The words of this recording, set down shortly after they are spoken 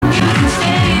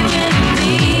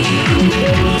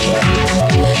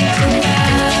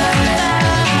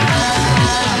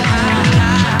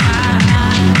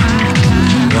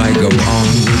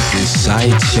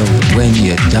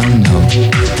don't know.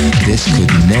 This could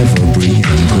never breathe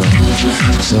and grow.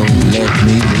 So let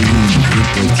me leave with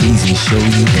the keys and show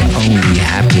you the only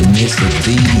happiness that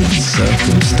these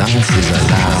circumstances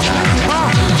allow.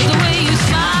 The way you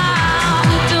smile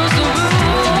fills the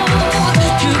room.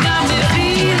 You got me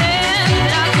feeling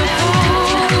like a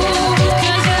fool.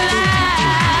 'Cause you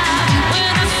lie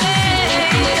when I say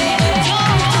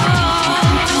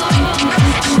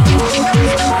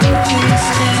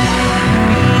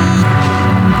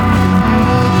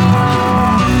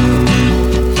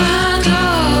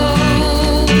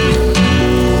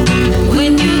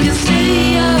when you can stay a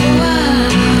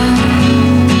while,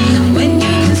 when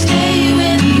you can stay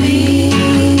with me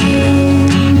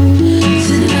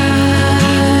tonight. Why go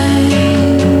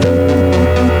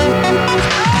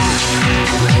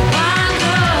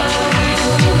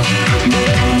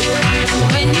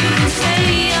when you can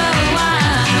stay a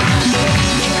while,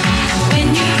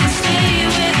 when you can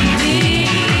stay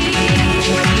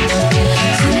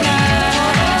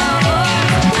with me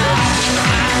tonight.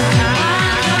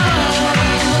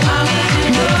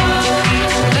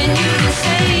 When you can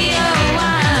stay a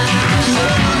while,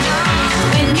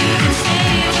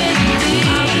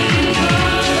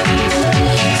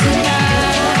 when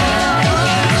you can stay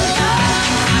with me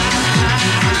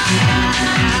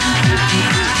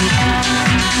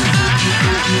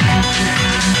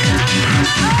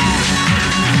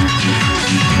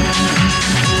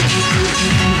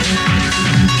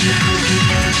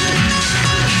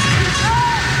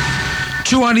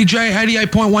To RDJ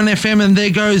 88.1 FM, and there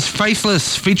goes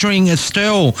Faithless featuring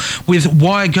Estelle with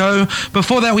Why Go.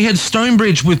 Before that, we had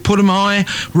Stonebridge with Put 'Em High,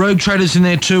 Rogue Traders in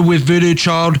there too with Voodoo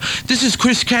Child. This is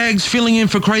Chris Caggs filling in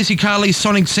for Crazy Carly's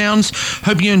Sonic Sounds.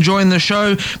 Hope you're enjoying the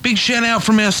show. Big shout out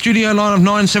from our studio line of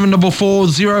 9744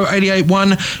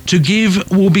 0881 to give.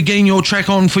 We'll be getting your track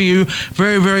on for you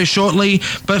very, very shortly.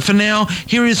 But for now,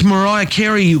 here is Mariah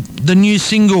Carey, the new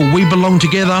single We Belong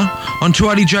Together on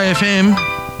 2RDJ FM.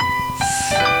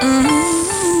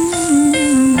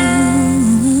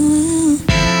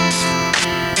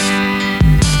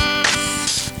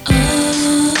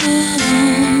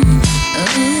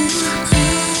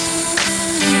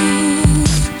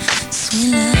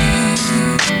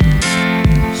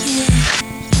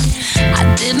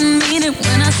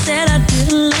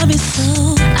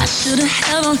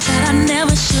 I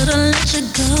never should've let you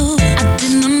go. I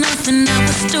didn't know nothing, I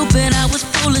was stupid, I was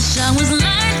foolish, I was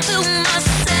lying to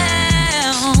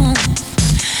myself.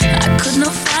 I could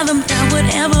not fathom that would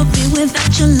ever be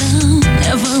without your love.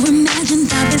 Never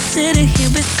imagined I'd be sitting here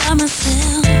beside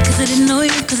myself. Cause I didn't know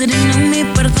you, cause I didn't know me,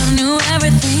 but I thought I knew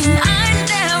everything. I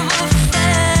never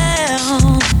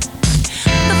felt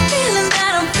the feeling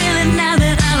that I'm feeling now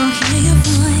that I don't hear your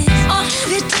voice. Or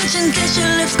have you touch and kiss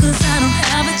your lips cause I don't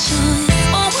have a choice.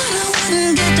 Or what I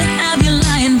wouldn't get to have you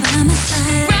lying by my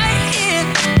side right here.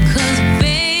 Cause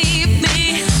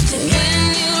baby,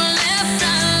 when you left I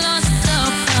lost a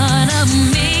part of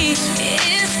me.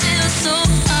 It's still so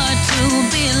hard to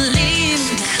believe.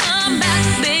 Come back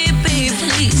baby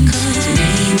please, cause we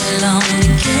belong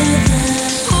together.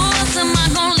 Who else am I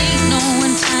gonna leave no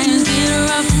when times get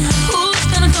rough? Who's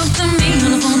gonna talk to me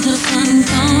on the phone till the sun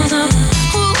comes up?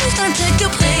 Who's gonna take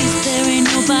your place? There ain't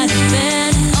nobody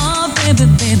better. Oh baby,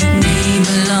 baby, we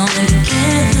belong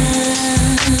together.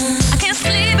 I can't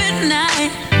sleep at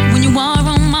night when you are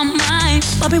on my mind.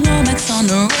 Bobby Womack's on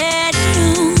the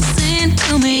radio, sing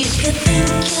to me. If you think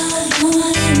you're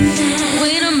alone now.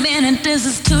 Wait a minute, this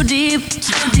is too deep,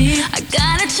 too deep. I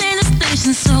gotta change the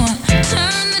station, so I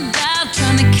turn the dial,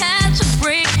 trying to catch a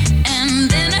break. And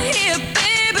then I hear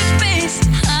baby face.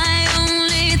 I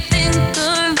only think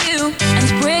of you, and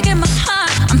it's breaking my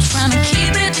heart. I'm trying to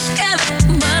keep it together,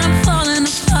 but I'm falling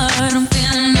apart. I'm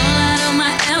feeling all out of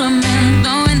my element,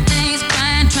 throwing things,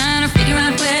 crying, trying to figure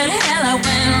out where the hell I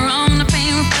went wrong. The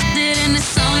pain reflected in this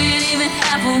song ain't even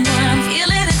half of what I'm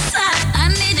feeling inside. I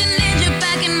need you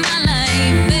back in my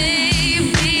life,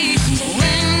 baby.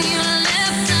 When you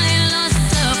left, I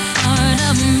lost a part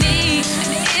of me.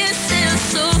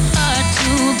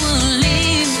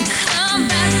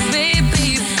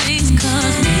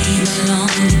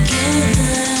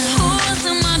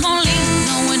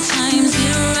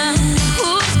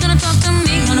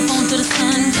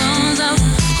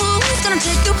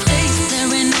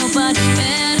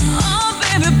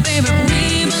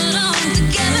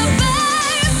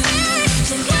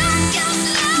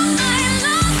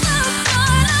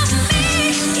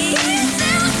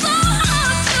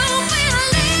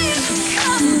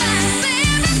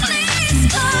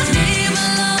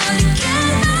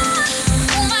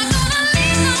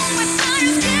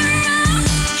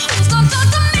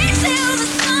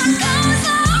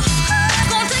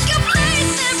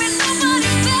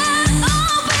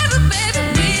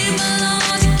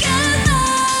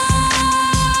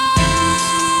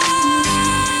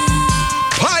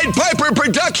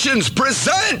 Productions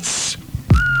presents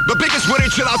the biggest wedding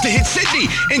chill out to hit Sydney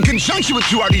in conjunction with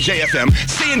 2RDJ-FM,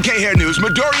 C&K Hair News,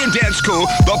 Midorian Dance School.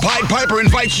 The Pied Piper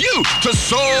invites you to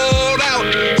Sold Out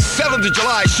 7th of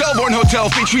July, Shelbourne Hotel,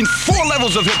 featuring 4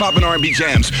 levels of hip-hop and R&B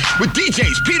jams with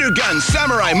DJs Peter Gunn,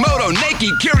 Samurai, Moto,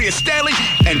 Nakey, Curious Stanley,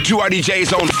 and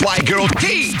 2RDJ's own Fly Girl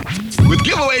T. With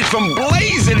giveaways from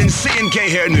Blazin' and C&K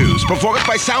Hair News. Performance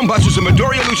by Soundbusters and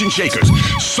Midori Illusion Shakers.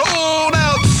 Sold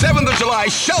Out 7th of July,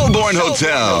 Shelbourne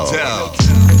Hotel.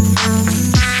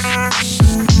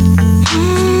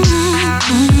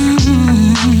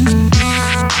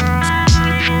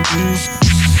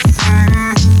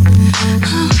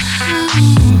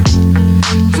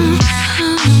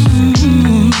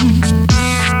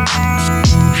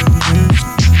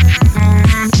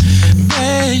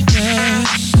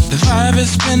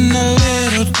 It's been a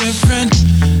little different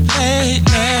lately,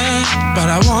 but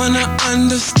I wanna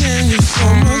understand you so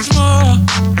much more.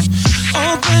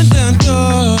 Open the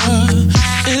door,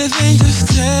 anything just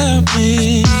tell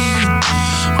me.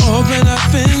 Open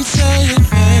up and say it,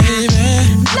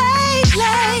 baby.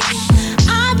 Lately,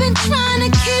 I've been trying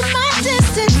to keep my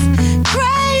distance.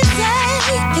 Crazy,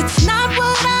 it's not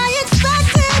what I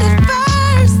expected at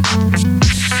first,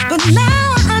 but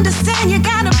now I understand you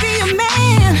gotta be a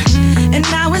man. And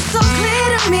now it's so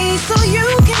clear to me, so you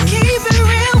can keep it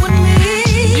real with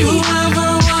me. You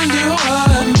ever wonder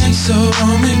what makes a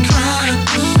woman cry?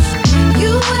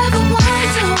 You ever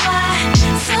wonder why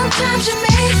sometimes you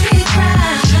make me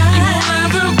cry? You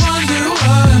ever wonder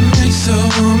what makes a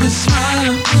woman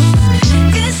smile?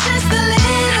 It's just the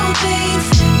little things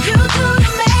you do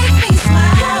to make me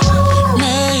smile.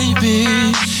 Maybe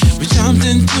we jumped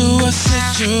into a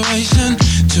situation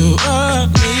too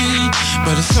early,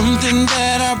 but it's something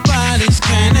that our bodies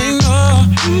can't ignore.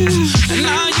 And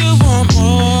now you want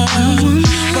more,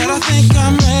 but I think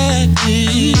I'm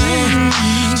ready.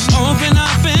 Just open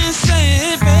up and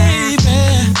say it,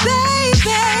 baby.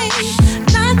 Baby,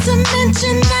 not to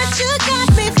mention that you got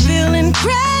me feeling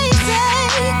crazy.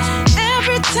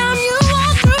 Every time you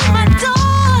walk through my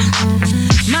door,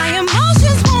 my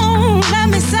emotions won't let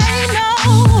me say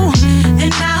no.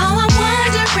 And now I'm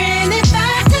wondering if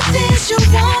after this you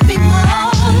want me more.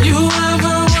 You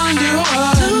ever wonder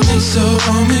what makes a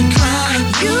woman cry?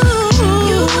 You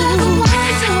ever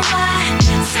wonder why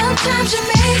sometimes you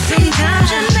make me cry?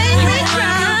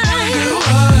 Wonder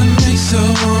what makes a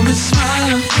woman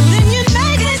smile? Then you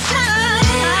make me smile.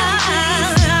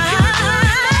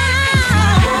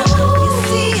 You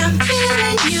see I'm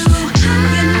feeling you.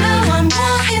 You know I'm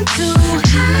wanting to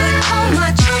put all my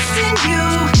trust in you,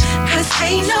 'cause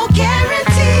ain't no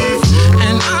guarantees.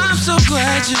 And I'm so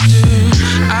glad you do.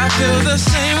 I feel the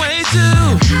same way too.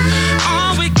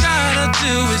 All we gotta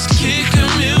do is keep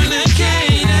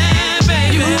communicating,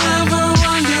 baby. You ever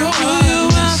wonder what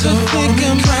makes a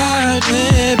woman cry,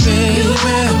 baby? You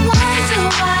ever wonder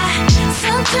why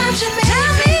sometimes you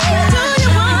tell me, do you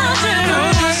wonder?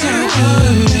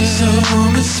 What makes a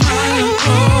woman smile?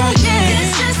 Oh, yeah.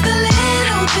 It's just the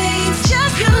little things,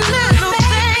 just the little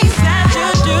things that you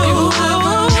do. You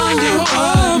ever wonder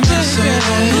what makes a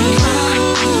woman cry?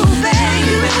 Baby,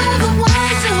 you ever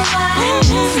wonder why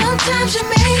sometimes you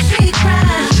make me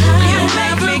cry? You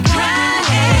make me cry,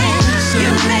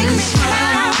 you make me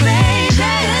smile, baby.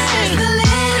 It's just the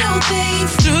little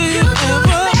things. Do you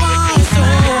ever wonder?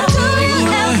 Do you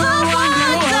ever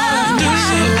wonder? Do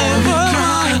you ever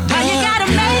cry? Why you gotta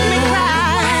make me cry?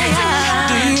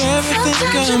 Do you ever think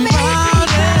Sometimes you make me about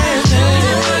cry. it? Do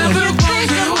you ever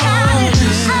think about it?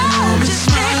 Oh, just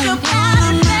think about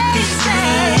it, baby.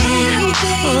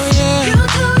 Oh, yeah. You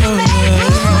do to make me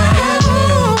smile.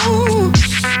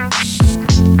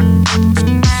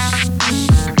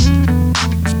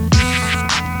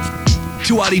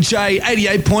 2RDJ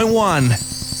 88.1.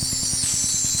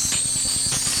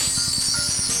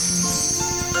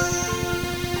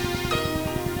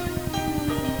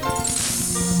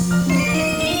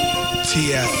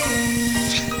 TF.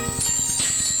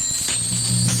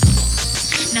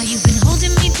 Now you've been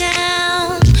holding me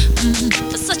down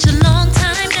for such a long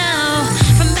time now.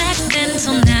 From back then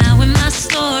till now in my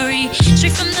story,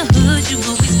 straight from the hood, you've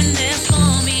always been there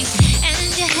for me. And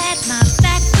you had my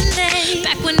back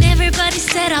when everybody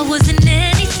said I wasn't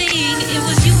anything. It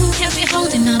was you who kept me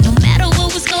holding on no matter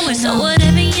what was going on. So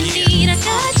whatever you need, I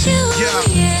got you.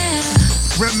 Yeah.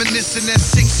 Reminiscing that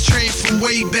 6 train from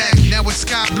way back. Now it's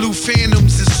sky blue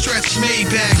phantoms and stretch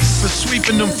Maybachs. For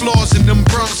sweeping them floors in them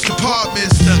Bronx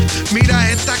apartments. The mira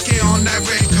esta que on that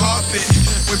red carpet.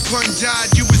 When Pun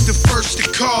died, you was the first to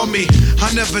call me.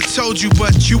 I never told you,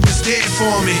 but you was there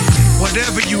for me.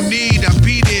 Whatever you need, I'll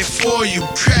be there for you.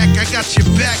 Crack, I got your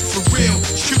back for real.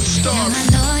 True story. My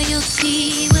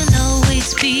loyalty will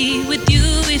always be with you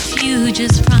if you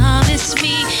just promise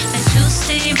me that you'll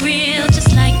stay real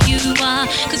just like you are.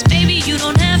 Cause baby, you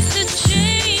don't have to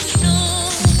change, no.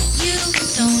 You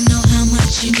don't know how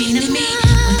much you mean to me.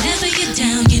 Whenever you're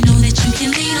down, you know that you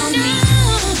can lean on me.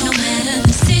 No matter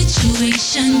the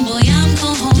situation, boy, I'm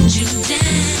gonna hold you down.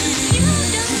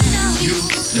 You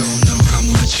don't know how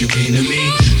much you mean to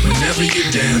me. Whenever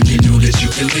you're down, you know that you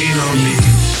can lean on me.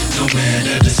 No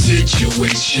matter the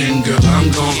situation, girl, I'm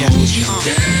gonna hold you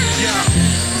down.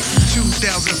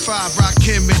 2005,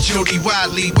 Rakim and Jody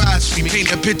Wiley. Watch me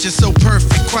paint a picture so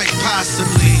perfect, quite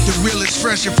possibly. The realest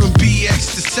fresher from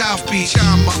BX to South Beach.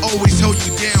 I'ma always hold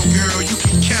you down, girl. You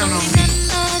can count on me.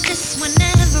 Remember this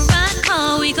whenever I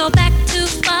call. We go back too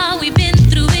far. We've been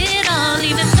through it all.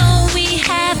 Even though we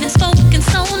haven't spoken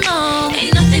so long,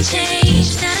 ain't nothing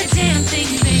changed, not a damn thing,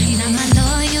 baby. Now my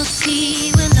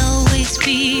loyalty will always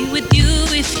be with you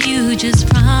if you just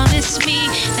promise me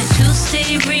that you'll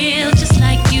stay real just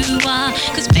like you are.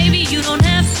 Cause baby, you don't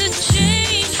have to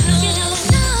change, no.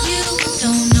 You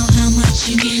don't know how much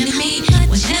you mean to me.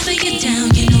 Whenever you're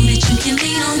down, you know that you can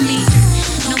lean on me.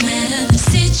 No matter the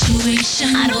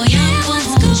situation, boy, I'm gonna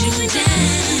hold you down.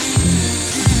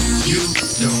 You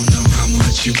don't know how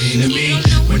much you mean to me.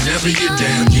 Whenever you're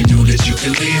down, you know that you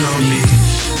can lean on me.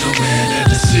 No matter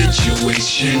the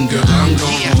situation, girl, I'm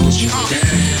gonna hold you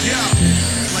down.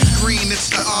 Like green, it's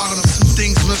the autumn. Some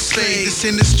things must stay. This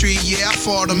industry, yeah, I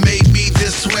fought to make me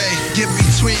this way. Get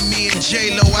between me and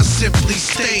J-Lo, I simply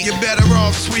stay. You're better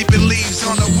off sweeping leaves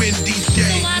on a windy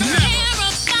day. So I don't care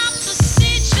about the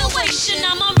situation.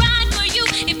 I'ma ride for you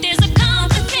if there's a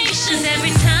complication.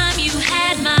 Every time you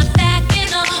had my back, you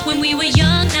know, when we were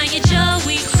young, now you're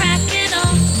Joey cracking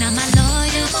on. Now my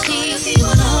loyalty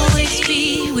will always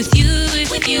be with you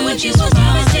if you would just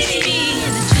promise me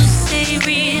that you'll stay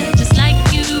real just like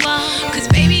you are. Cause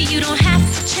baby, you don't have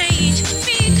to change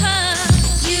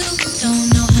because you don't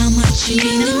know how much you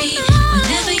mean to me.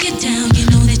 Whenever you're down, you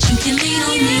know that you can lean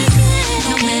on me.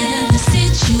 No matter the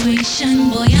situation,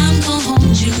 boy, I'm gonna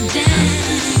hold you down.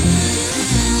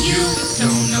 You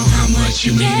don't know how much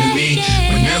you mean to me.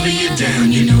 Whenever you're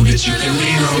down, you know that you can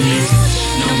lean on me.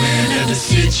 No matter the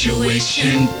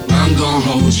situation, I'm gonna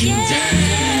hold you down.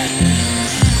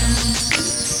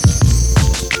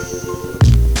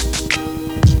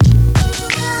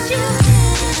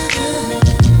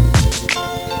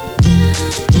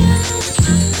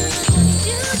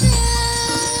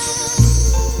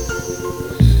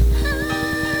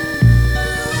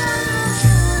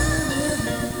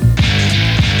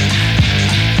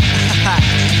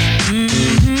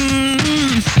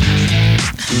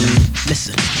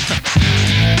 Listen.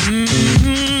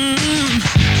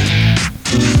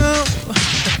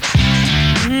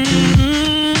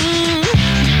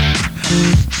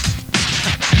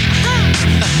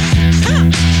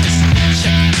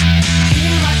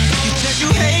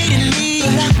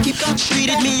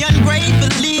 Treated me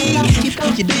ungratefully.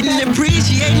 You didn't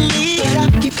appreciate me.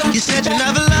 You said you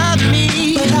never loved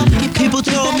me. People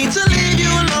told me to leave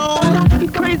you alone.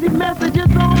 Crazy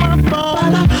messages on my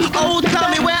phone. Oh, tell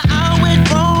me where I went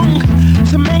wrong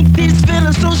to make these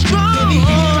feelings so strong.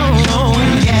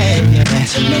 Yeah.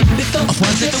 Or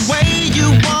was it the way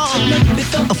you walk?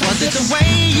 Or was it the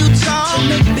way you talk?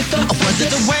 Or was it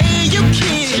the way you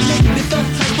kiss?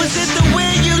 Was it the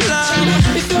way you love?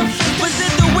 Was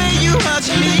it the way you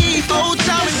hugged me? Oh,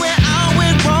 tell me where I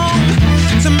went wrong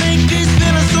to make these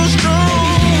feelings so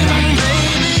strong,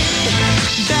 baby.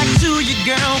 Back to you,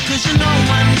 girl, cause you know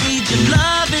I need your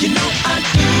loving. You know I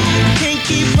do. Can't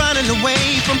keep running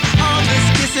away from all this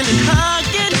kissing and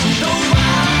hugging. No,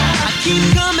 I keep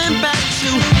coming back to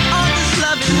all this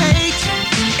love and hate.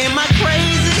 Am I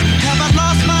crazy? Have I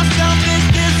lost myself? Is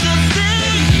this a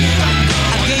sin?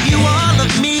 I gave you all of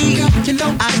me.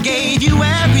 I gave you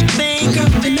everything.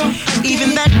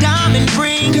 Even that diamond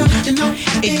ring.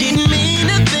 It didn't mean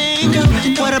a thing.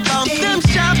 What about them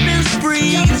shopping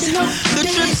sprees? The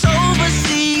trips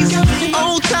overseas.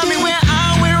 Oh, tell me where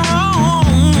I went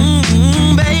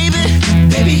wrong, baby.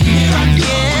 Baby, here I go.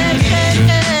 Yeah.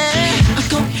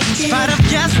 In spite of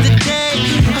yesterday,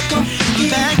 I'm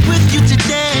back with you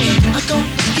today.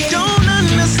 Don't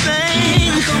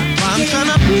understand why I'm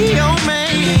tryna be your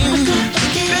man.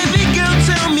 Baby girl,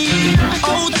 tell me,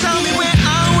 oh, tell me where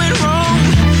I went wrong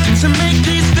to make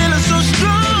these feelings so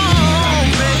strong,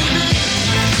 baby.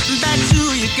 Back to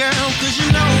you, girl, cause you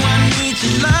know I need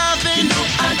your loving. You know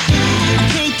I do. I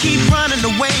can't keep running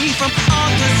away from all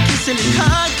this kissing and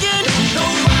hugging. No,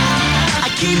 I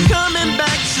keep coming back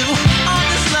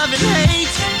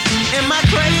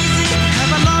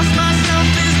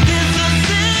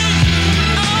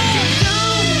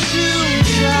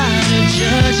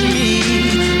touch me.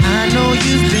 I know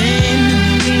you've been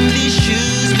in these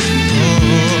shoes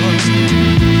before.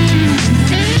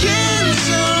 Can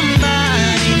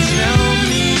somebody tell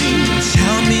me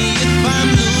if I'm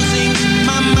losing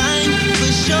my mind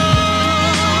for sure?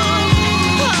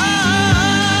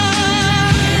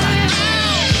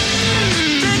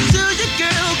 Back to you,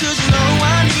 girl, 'cause you know I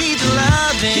need your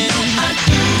loving. I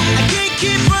can't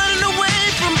keep running away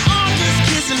from all this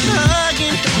kissing and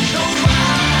hugging.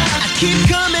 I keep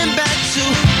coming back to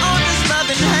all this love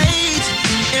and hate.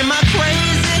 Am I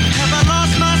crazy? Have I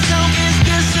lost myself? Is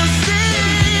this a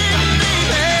sin,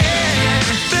 baby?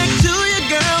 Back to you,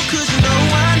 girl, 'cause you know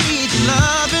I need your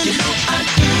loving. I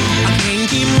can't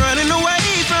keep running away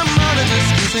from all of this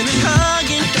kissing and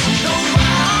hugging.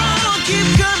 Oh, keep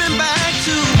coming back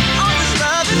to all this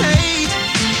love and hate.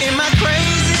 Am I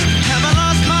crazy? Have I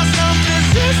lost myself? Is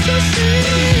this a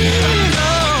sin?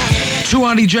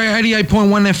 2RDJ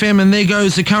 88.1 FM, and there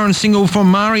goes the current single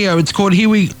from Mario. It's called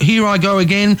Here I Go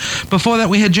Again. Before that,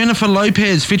 we had Jennifer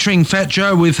Lopez featuring Fat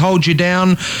Joe with Hold You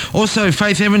Down. Also,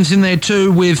 Faith Evans in there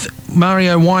too with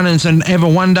Mario Winans and Ever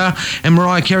Wonder, and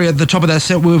Mariah Carey at the top of that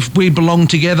set with We Belong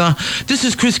Together. This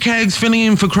is Chris Caggs filling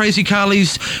in for Crazy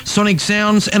Carly's Sonic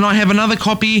Sounds, and I have another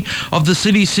copy of the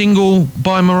City single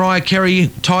by Mariah Carey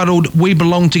titled We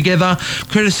Belong Together,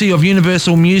 courtesy of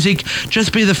Universal Music.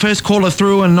 Just be the first caller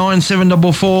through on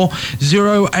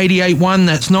 9744-0881.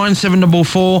 That's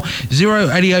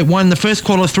 9744-0881. The first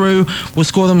caller through will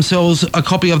score themselves a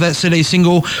copy of that CD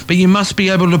single, but you must be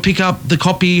able to pick up the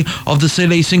copy of the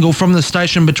CD single from the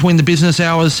station between the business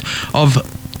hours of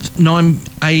 9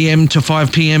 a.m. to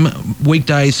 5 p.m.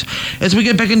 weekdays. As we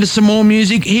get back into some more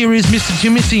music, here is Mr.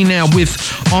 Timothy now with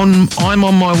I'm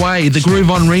On My Way, the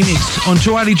Groove On remix on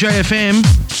 2RDJ-FM.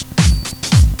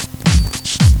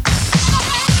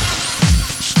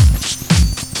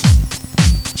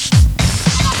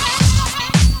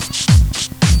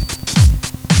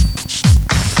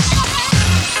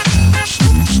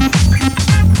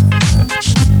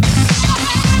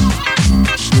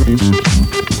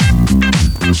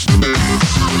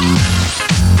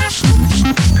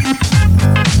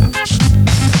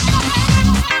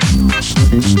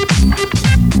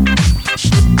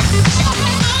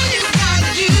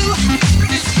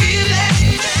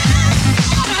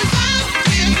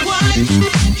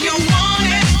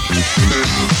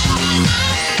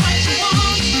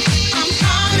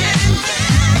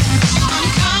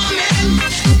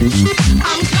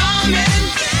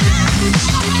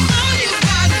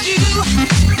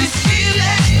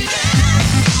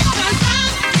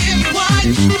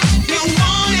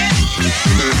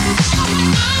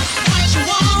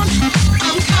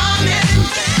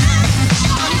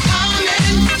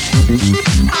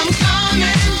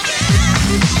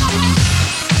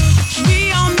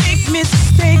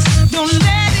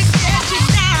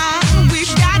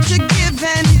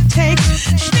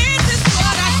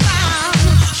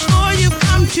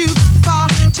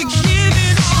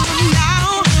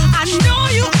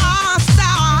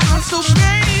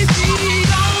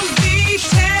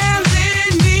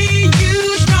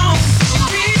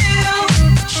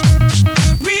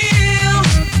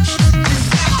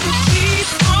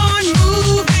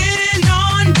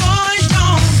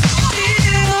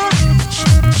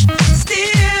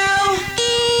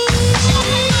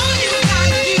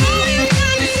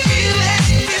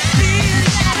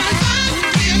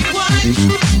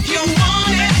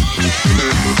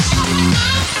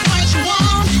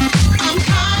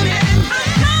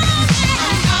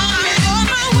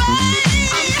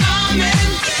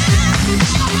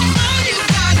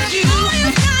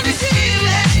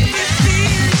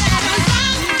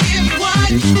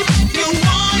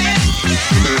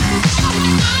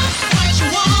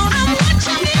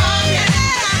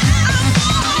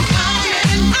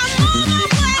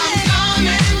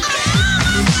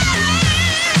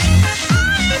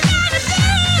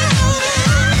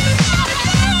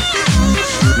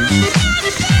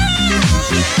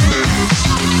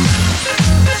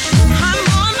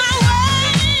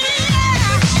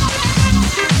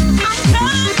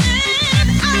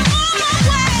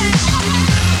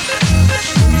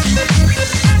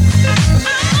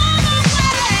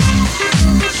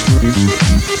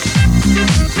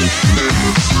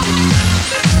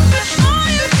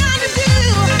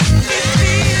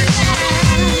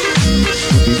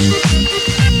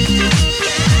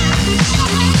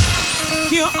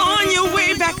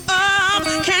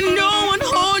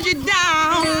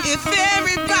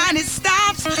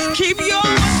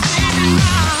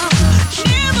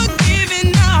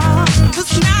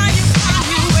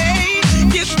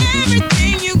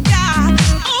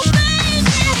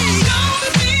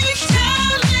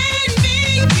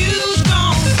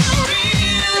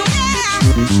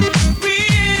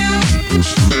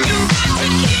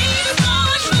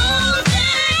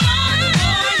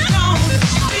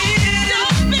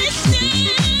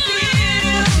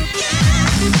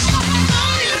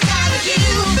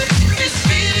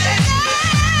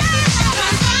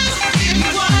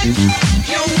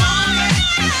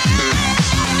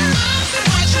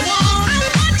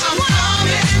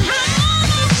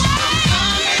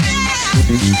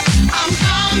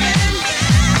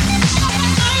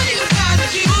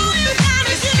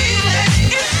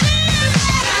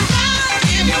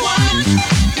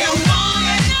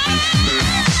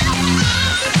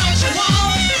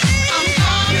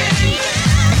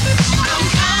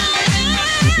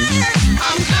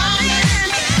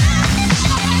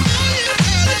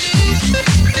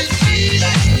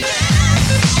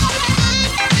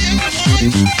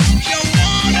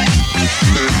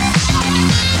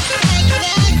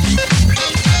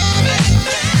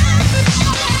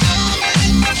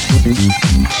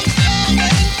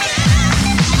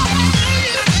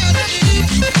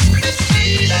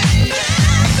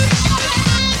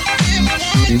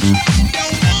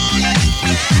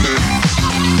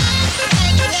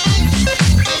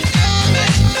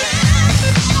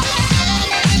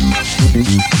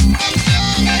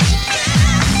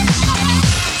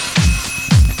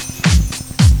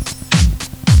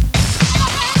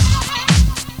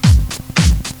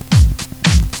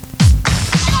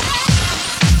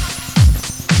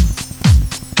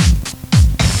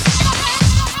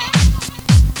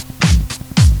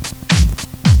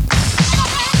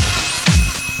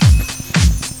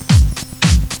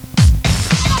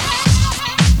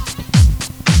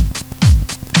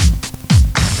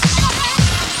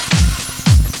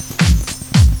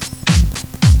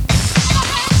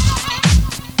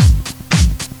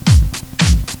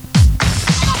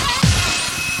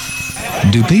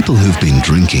 Do people who've been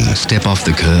drinking step off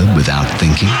the curb without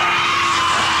thinking?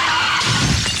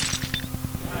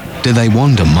 Do they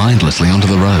wander mindlessly onto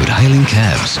the road, hailing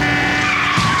cabs?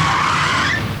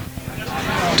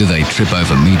 Do they trip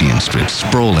over median strips,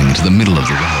 sprawling into the middle of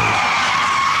the road?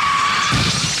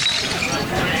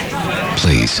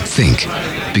 Please think,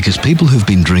 because people who've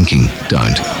been drinking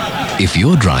don't. If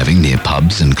you're driving near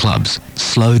pubs and clubs,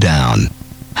 slow down.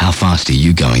 How fast are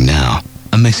you going now?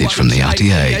 A message from the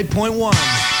RTA. 8.1.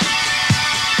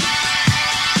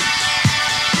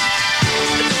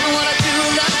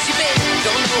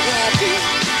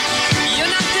 You're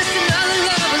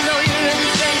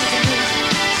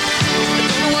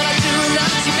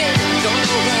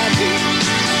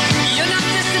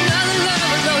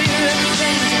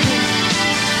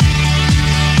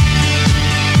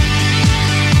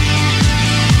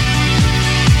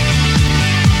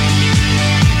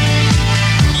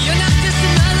not just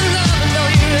another lover, no,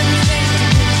 you're everything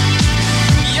to me.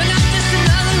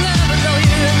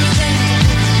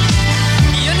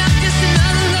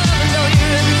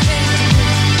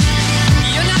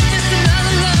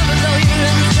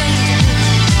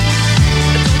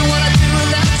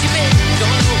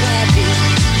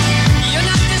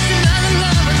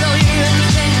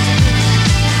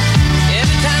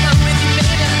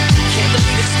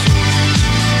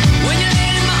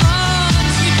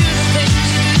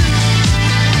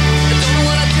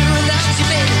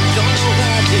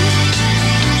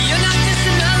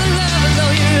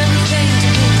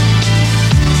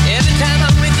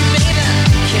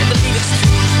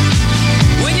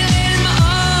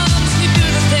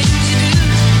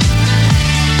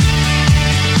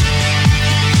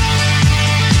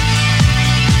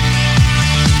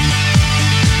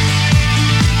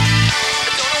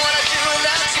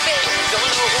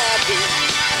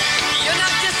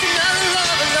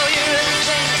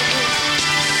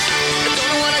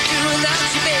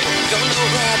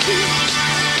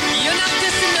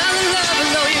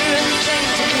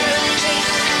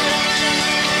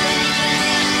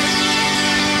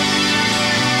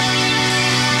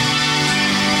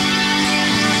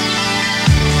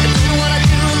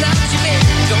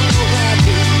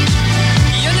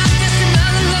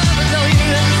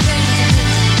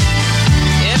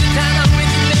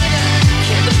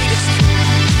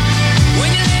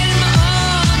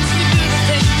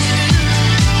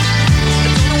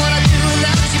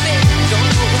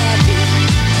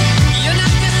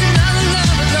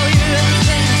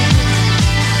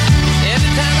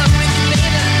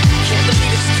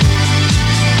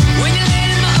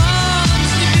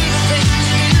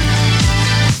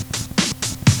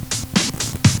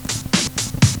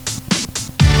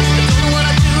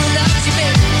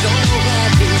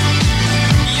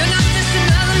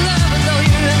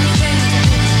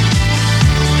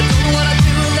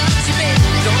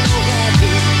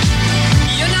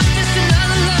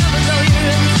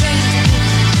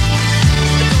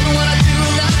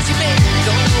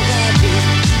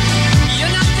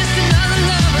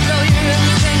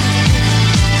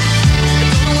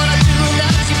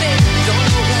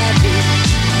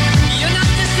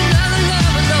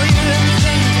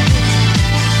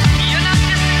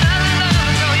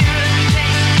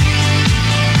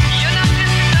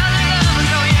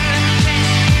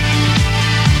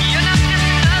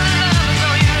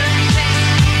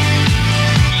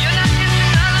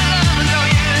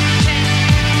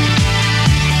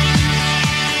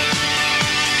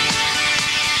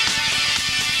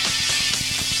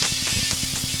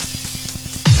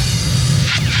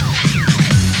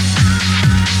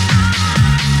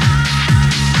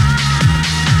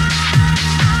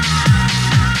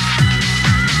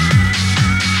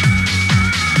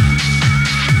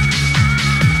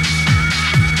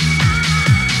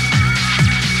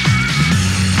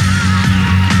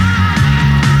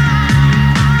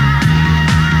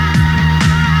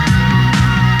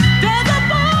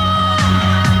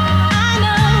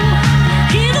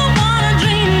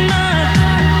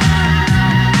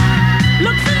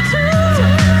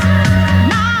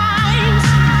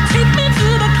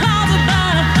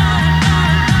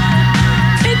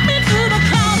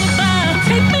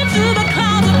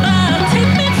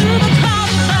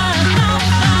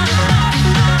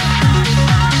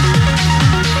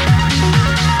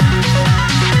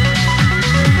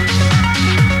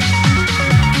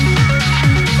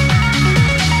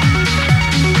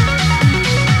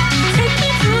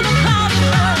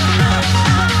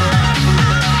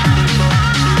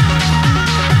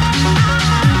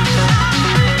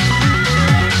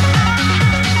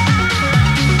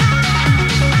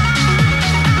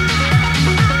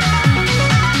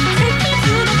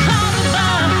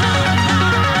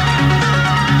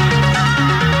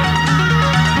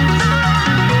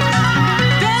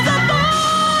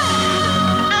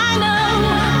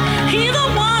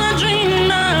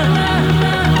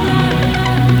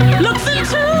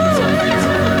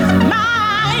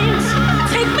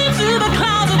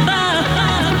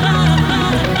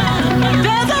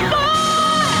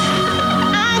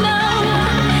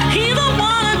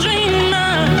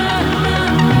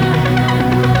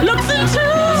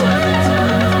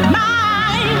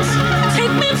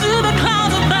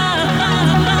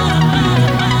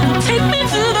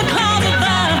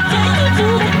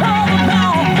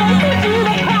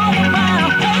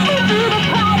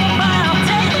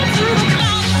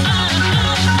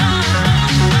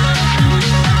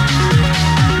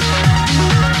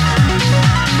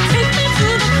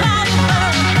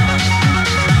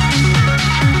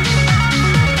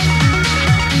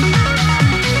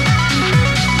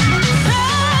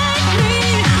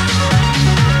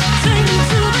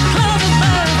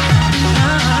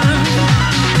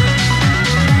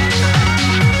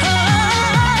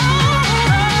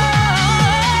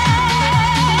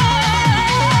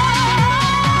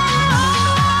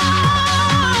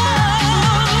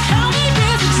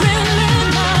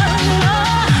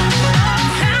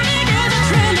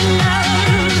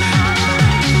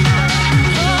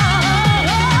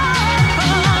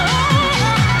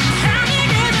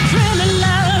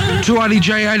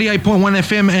 2RDJ 88.1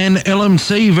 FM and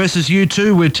LMC versus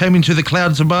U2 with Taming to the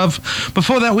Clouds Above.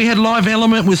 Before that, we had Live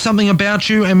Element with Something About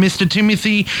You and Mr.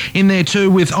 Timothy in there too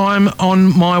with I'm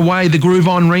On My Way, the Groove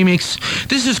On remix.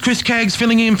 This is Chris Caggs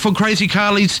filling in for Crazy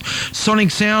Carly's Sonic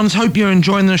Sounds. Hope you're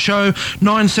enjoying the show.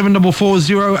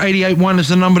 97440881 is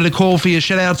the number to call for your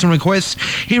shout-outs and requests.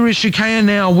 Here is Shakaya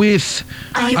now with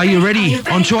Are You Ready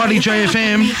on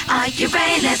 2RDJ-FM. Are you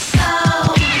ready? Let's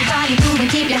go. Body moving,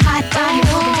 keep your hot body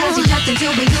moving, cause you've nothing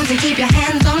to be using, keep your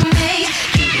hands on me.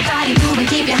 Keep your body moving,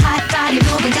 keep your hot body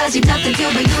moving, cause you've nothing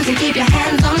to be using, keep your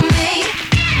hands on me.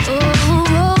 Ooh, ooh,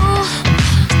 ooh.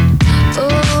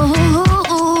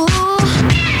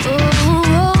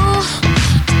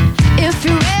 If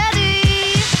you're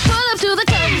ready, pull up to the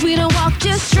club, we don't walk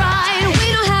just right.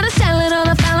 We know how to sell it, all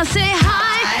the fellas say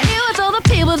hi. Here with all the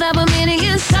people that were meeting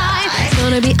inside. It's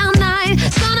gonna be all night,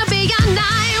 it's gonna be all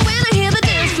night. When I hear the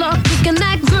dance floor kicking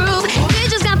that groove, they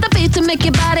just got the beat to make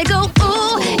your body go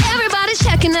ooh. Everybody's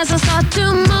checking as I start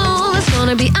to move. It's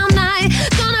gonna be all night,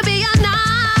 it's gonna be all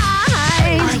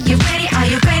night. Are you ready? Are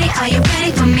you ready? Are you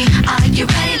ready for me? Are you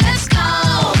ready? Let's go.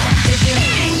 If you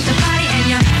hang the body and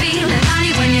you're feeling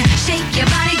body when you shake your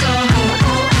body, go ooh,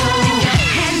 ooh, ooh. If your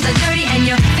hands are dirty and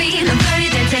you're feeling dirty,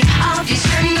 then take off your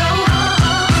shirt and go ooh, ooh,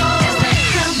 ooh. As the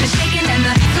club is shaking and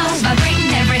the floor's vibrating,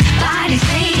 everybody's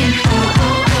saying ooh,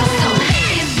 ooh, ooh. So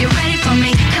if you're ready for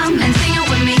me, come and sing it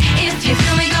with me. If you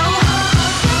feel me, go ooh,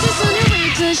 ooh. Just on your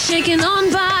way to shaking on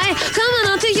by, coming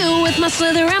on to you with my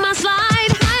slither and my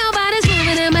slide. My whole body's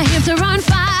moving and my hips are on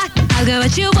fire. I'll get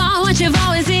what you want, what you've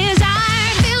always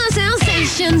desired. Feeling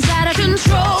sensations out of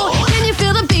control. Can you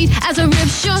feel the beat as it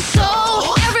rips your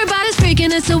soul? Everybody's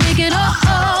freaking, it's a wicked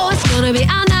oh-oh. It's gonna be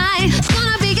all night, it's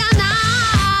gonna be all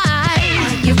night.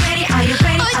 Are you ready? Are you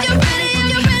ready? Are you ready? Are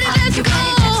you ready? Let's go.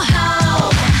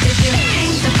 If you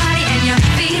hang the body and you're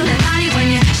feeling body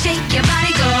when you shake your body,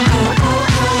 go ooh, ooh,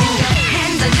 ooh. If your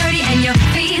hands are dirty and you're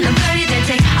feeling dirty, then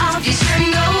take off your shirt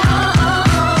and go ooh, ooh,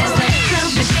 ooh. As the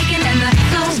club is shaking and the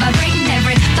floor's vibrating,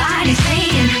 everybody's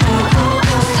saying ooh, ooh,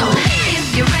 ooh. So if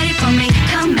you're ready for me,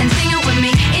 come and sing it with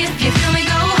me. If you feel me,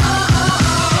 go ooh, ooh, ooh.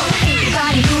 Keep your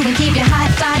body moving, keep your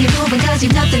hot body moving, cause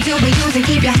you've nothing to be using,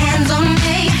 keep your hands on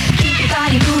me. Keep your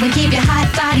body moving, keep your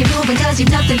hot body moving, cause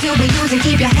you've nothing to be using,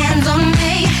 keep your hands on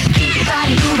me. Keep your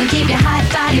body moving, keep your hot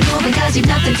body moving, cause you've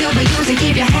nothing to be using,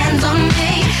 keep your hands on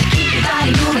me. Keep your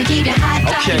body moving, keep your hot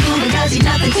body moving, cause you've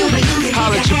nothing to be using,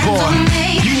 keep your hands on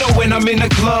me. You know when I'm in the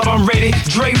club, I'm ready.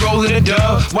 Dre rolling a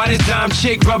dub. Why this dime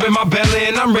chick rubbing my belly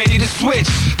and I'm ready to switch.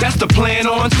 That's the plan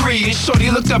on 3. And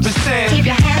shorty looked up and said, keep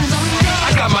your hands on me.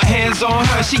 I got my hands on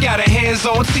her, she got her hands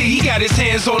on T. He got his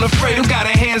hands on a friend who got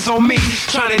her hands on me.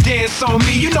 Trying to dance on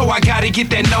me, you know I gotta get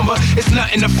that number. It's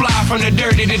nothing to fly from the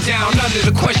dirty to down under.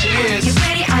 The question is, are you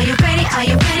ready? Are you ready? Are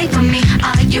you ready for me?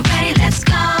 Are you ready? Let's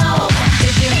go.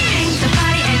 If you hang the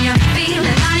body and you're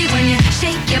feeling body when you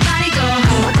shake your body, go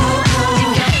ooh, ooh, ooh.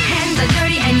 If your hands are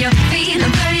dirty and you're feeling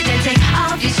dirty, then take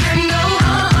off your shirt and go ooh,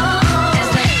 ooh, ooh. As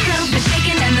the club is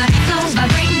shaking and the floor's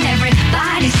vibrating,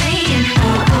 everybody's saying ooh,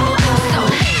 ooh, ooh. So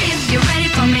if you're ready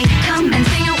for me, come and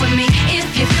sing it with me.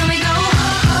 If you feel me, go ooh,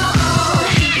 ooh, ooh.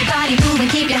 Keep your body moving,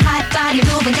 keep your hot body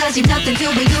moving, cause you've nothing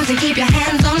to be using, keep your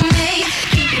hands on me.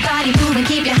 Keep your body moving,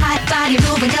 keep your hot body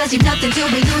moving, cause you've nothing to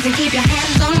be using, keep your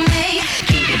hands on me.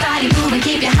 Keep your body moving,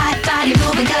 keep your hot body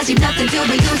moving, cause you've nothing to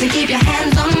be using, keep your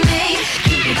hands on me.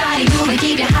 Keep your body moving,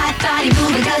 keep your hot body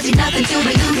moving, cause you've nothing to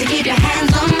be using, keep your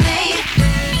hands on me.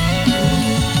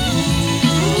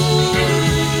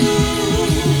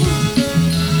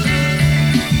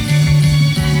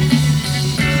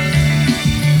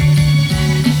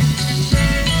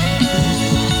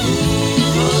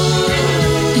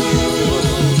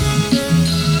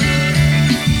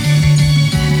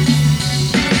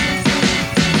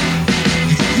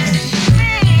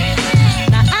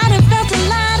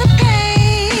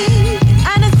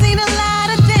 Seen a lot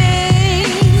of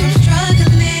things. I'm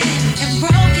struggling.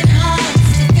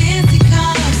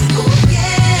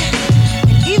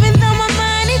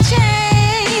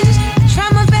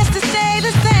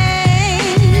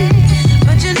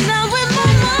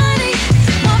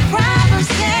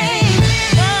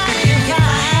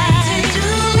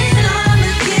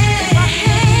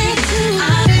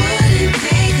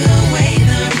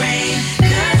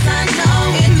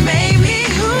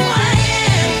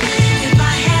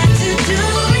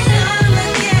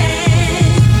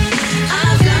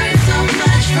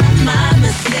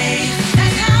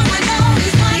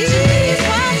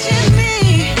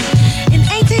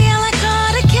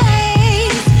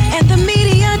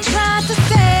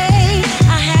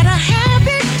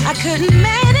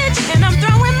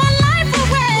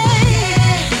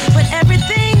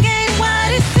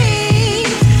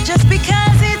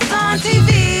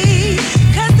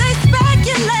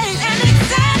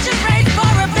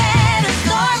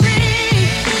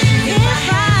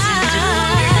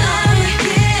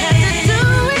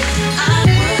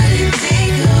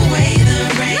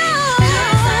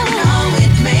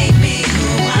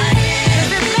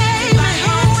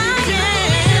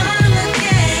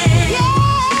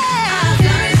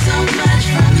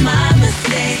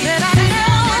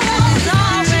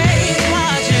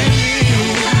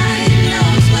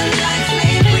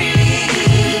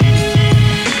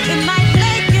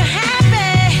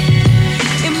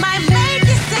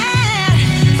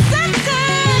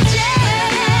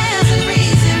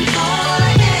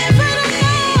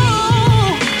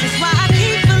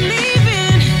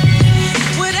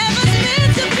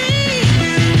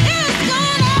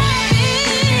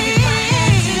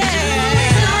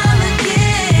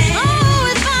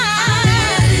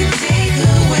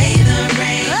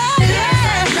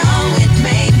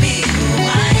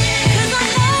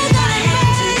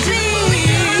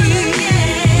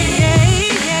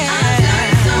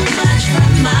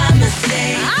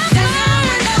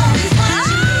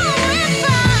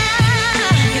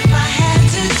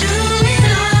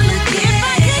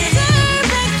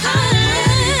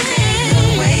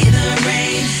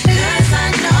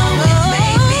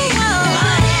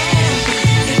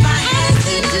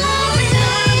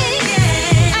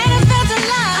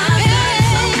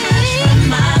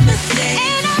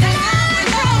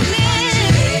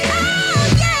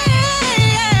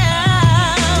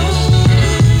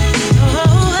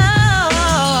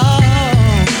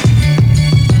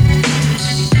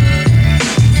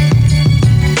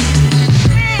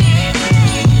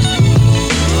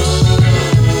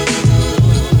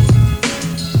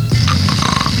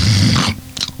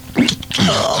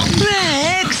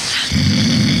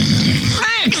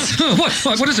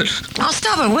 Mike, what is it? Oh,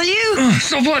 stop it, will you?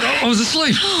 Stop what? I was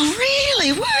asleep. Oh,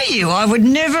 really? Were you? I would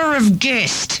never have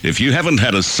guessed. If you haven't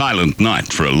had a silent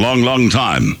night for a long, long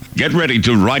time, get ready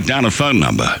to write down a phone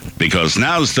number, because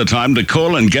now's the time to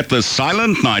call and get the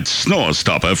Silent Night Snore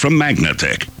Stopper from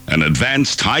Magnatech. An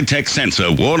advanced high-tech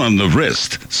sensor worn on the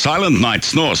wrist, Silent Night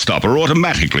Snore Stopper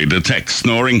automatically detects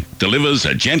snoring, delivers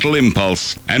a gentle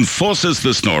impulse, and forces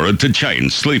the snorer to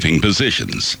change sleeping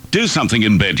positions. Do something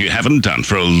in bed you haven't done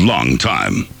for a long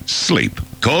time. Sleep.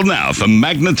 Call now for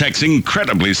Magnatech's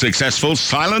incredibly successful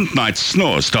Silent Night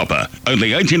Snore Stopper.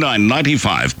 Only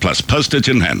 $89.95 plus postage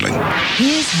and handling.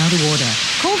 Here's how to order.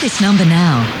 Call this number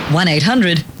now.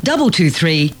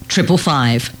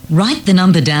 1-800-223-555. Write the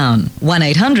number down.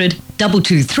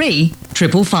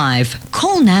 1-800-223-555.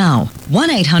 Call now.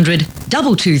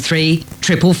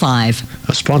 1-800-223-555.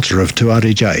 A sponsor of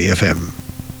 2RDJ-FM.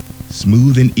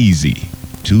 Smooth and easy.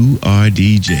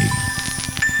 2RDJ.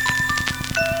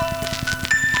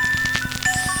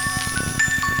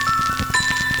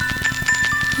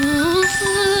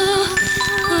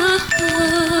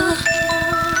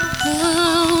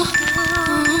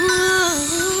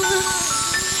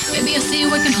 Baby, I see you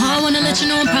working hard, wanna let you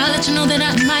know I'm proud, let you know that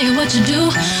I admire what you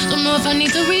do. Don't know if I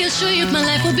need to reassure you if my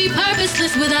life would be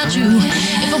purposeless without you.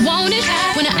 If I want it,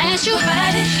 when I ask you,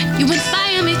 you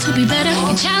inspire me to be better.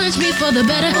 You challenge me for the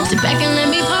better. Sit back and let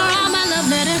me pour out my love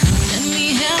letter. Let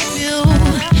me help you.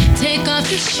 Take off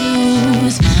your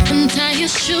shoes, untie your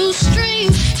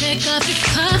shoestrings, take off your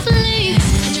cufflinks.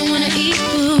 Did you wanna eat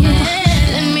food?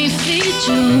 Let me feed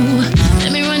you.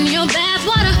 Let me run your bath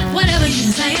water, whatever you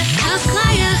desire. I'll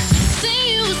fire, sing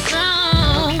you a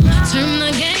song, turn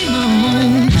the game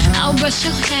on. I'll brush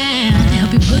your hair,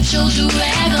 help you put your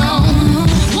do-rag on.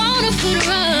 Want a foot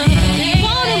rub,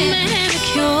 want a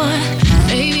manicure.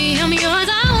 Baby, I'm yours,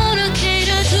 I wanna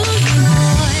cater to you,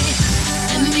 boy.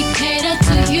 Let me cater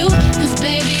to you, 'cause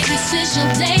baby, this is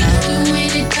your day. Do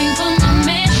anything for my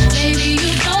man, baby,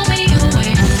 you know me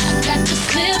away. I got your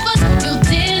slippers, your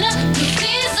dinner, your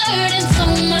dessert, and so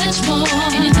much more.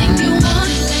 Anything you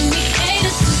want, let me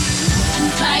cater to you.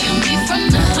 Inspire me from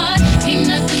the heart, ain't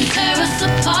nothing tear us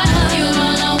apart. You're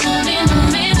all I want in a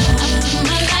man, I put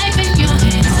my life in your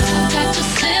hands. I got your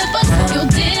slippers, your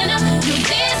dinner, your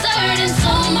dessert, and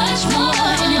so much more.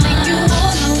 Anything you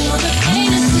want, I wanna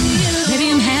cater to you. Baby,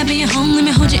 I'm happy at home, let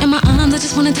me hold you in my arms. I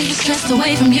just wanna take the stress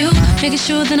away from you, making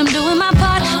sure that I'm doing my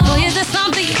part. Boy, is there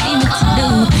something you need me to do?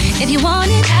 If you want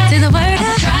it, say the word,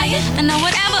 I'll try it. I know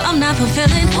whatever I'm not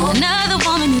fulfilling, another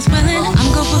woman is willing.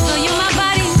 I'm gonna fulfill you, my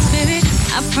body and spirit.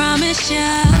 I promise you, I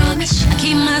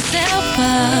keep myself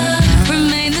up,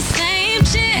 remain the same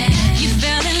chick you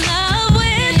fell in love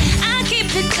with. I keep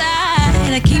it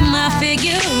tight, I keep my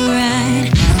figure right.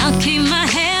 I'll keep my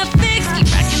hair fixed, keep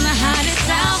rocking the hottest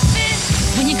outfit.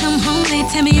 When you come home, they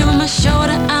tell me on my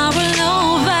shoulder, I'll roll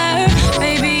over.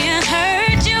 Baby, I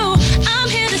heard you, I'm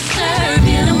here to serve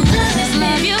you. This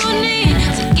love you need,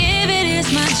 to give it is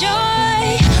my joy.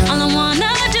 All I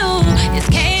wanna do is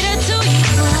cater to you.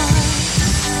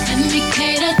 Let me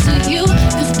cater to you,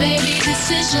 'cause baby, this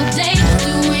is your day.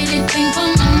 Do anything for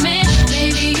my man,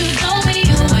 baby, you know me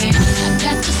away. I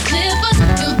got your slippers,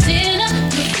 your dinner,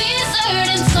 your dessert,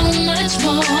 and so much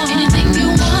more. Anything you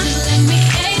want, let me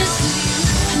cater to you.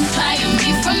 Inspire me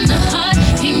from the heart,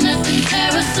 ain't nothing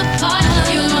tear us apart.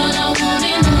 You're all I want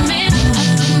in a man, I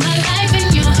put my life in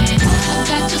your hands. I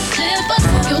got your slippers,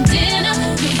 your dinner,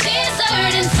 your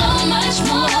dessert, and so much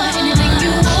more. Anything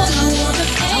you want, I wanna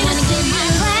cater to you.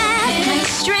 My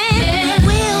strength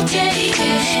will take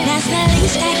it. That's the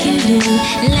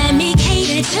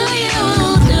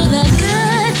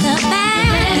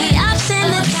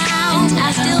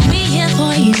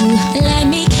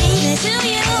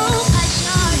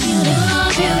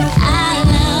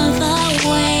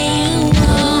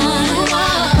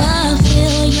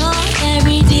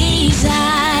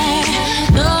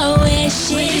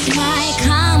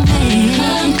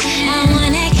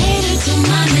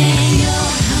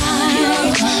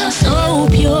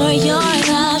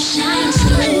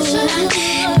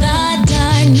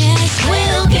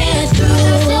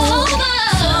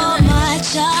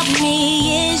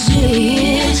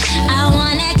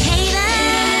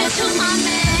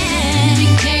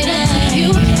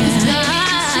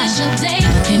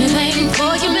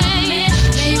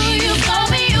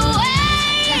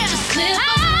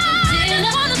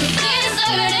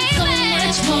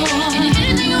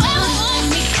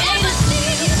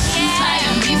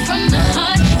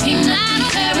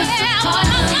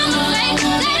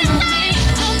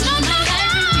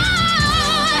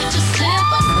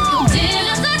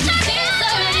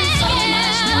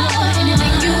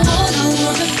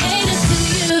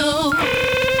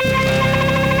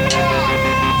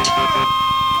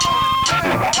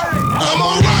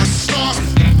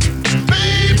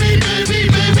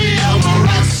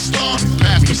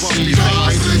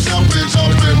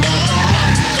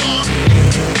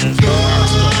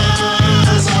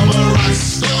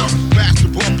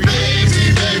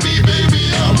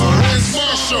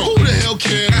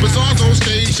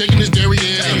shaking his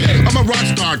derriere. I'm a rock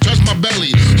star, touch my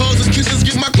belly. Hugs and kisses,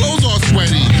 get my clothes all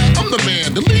sweaty. I'm the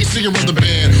man, the lead singer of the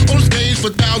band. On stage for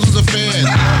thousands of fans.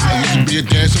 I used to be a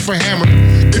dancer for Hammer.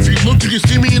 If you look, you can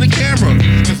see me in the camera.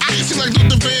 I seem like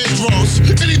Luther Vandross,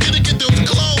 and he didn't get those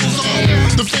clothes on.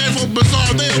 The fans were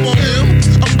bizarre, they want him.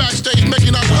 I'm backstage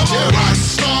making out with him. Rock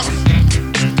star.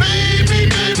 Baby,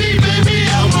 baby, baby,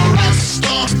 I'm a rock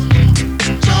star.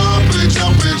 Jumping,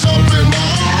 jumping, jumping, my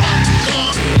rock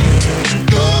car.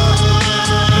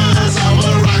 'Cause I'm a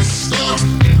rock star.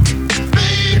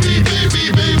 Baby,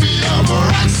 baby, baby, I'm a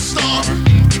rock star.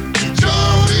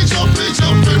 Jumping, jumping,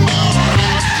 jumping, my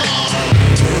rock car.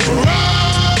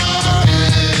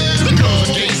 Riding. The girls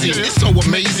are gazing, it's so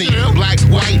amazing. Black,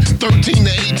 white, 13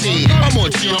 to 18. I'm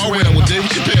on GRL with David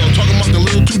Chappelle, talking about the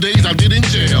little 2 days I did in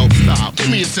jail. Stop. Give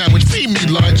me a sandwich, feed me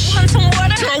lunch. Want some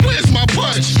water? Girl, where's my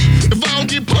punch? If I don't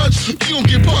get punched, you gon'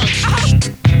 get punched.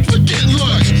 Forget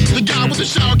lunch. The guy with the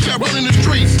shower cap running the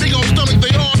streets. Big old stomach,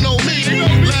 they all know me.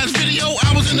 Last video,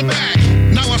 I was in the back.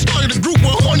 Now I started a group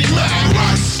with Horny Mac.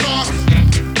 Rock star.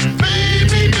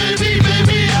 Baby, baby,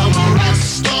 baby, I'm a rock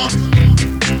star.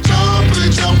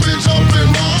 Jumping, jumping,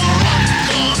 jumping, my rock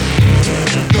car.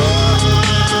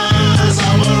 'Cause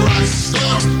I'm a rock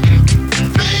star.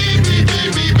 Baby,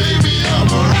 baby, baby, I'm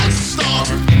a rock star.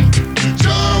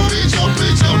 Jumping,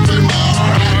 jumping, jumping, my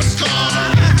rock car.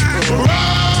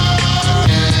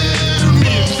 Riding. Me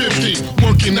and 50,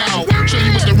 working out. Show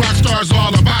you what the rock star's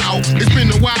all about. It's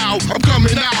been a while, I'm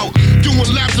coming out.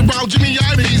 Doing laps around Jimmy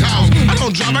Ivy's house. I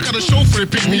don't drive, I got a chauffeur to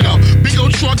pick me up. Big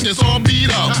old truck that's all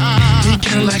beat up. He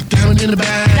Cadillac down in the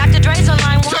back. Dr. Dre's on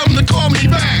line 1. Tell him to call me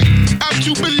back. I'm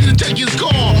too busy to take his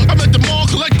call. I'm at the mall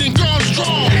collecting girls'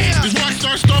 draws. This rock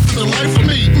star stuff is the life for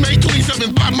me. May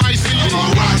 27th, buy my CD. I'm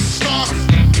a rock star.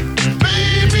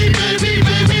 Baby, baby,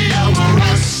 baby, I'm a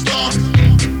rock star.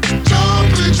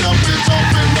 Jumping, jumping,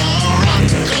 jumping, my rock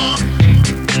car.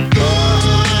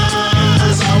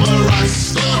 'Cause I'm a rock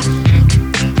star.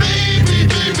 Baby,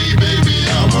 baby, baby,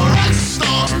 I'm a rock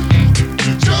star.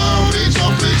 Jumping,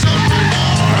 jumping, jumping, my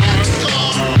rock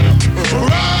car.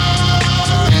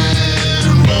 Rock and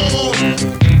roll.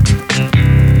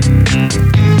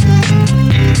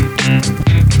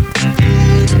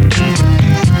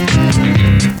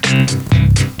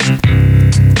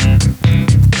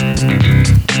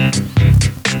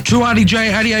 True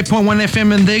RDJ 88.1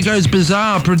 FM, and there goes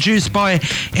Bizarre, produced by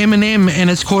Eminem, and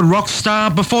it's called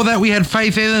Rockstar. Before that, we had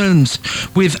Faith Evans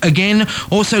with Again.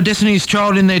 Also, Destiny's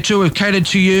Child in there too with Catered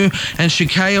to You, and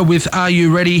Shakaya with Are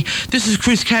You Ready? This is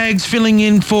Chris Caggs filling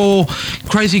in for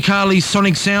Crazy Carly's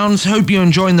Sonic Sounds. Hope you're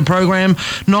enjoying the program.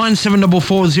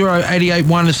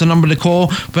 97440881 is the number to call.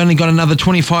 We've only got another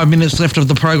 25 minutes left of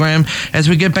the program. As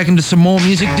we get back into some more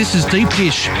music, this is Deep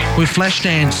Dish with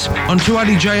Flashdance on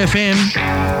 2RDJ-FM.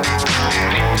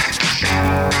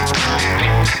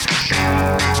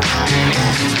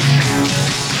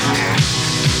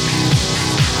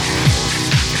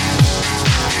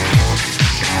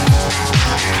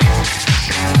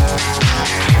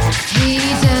 He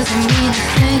doesn't mean a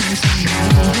thing to me.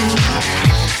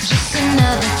 Just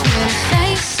another pretty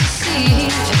face to see.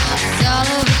 It's all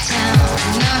over town,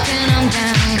 knocking on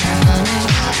down, honey.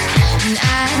 And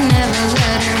I'd never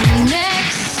let him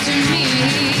next to me.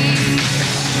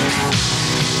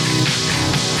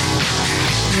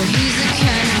 Well, he's the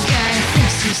kind of guy who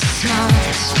thinks he's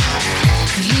smart.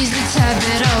 He's the type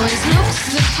that always looks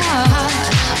the part.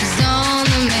 He's on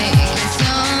the make, it's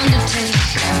on the take,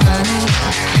 honey.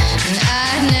 And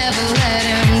I'd never let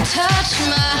him touch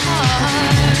my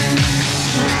heart.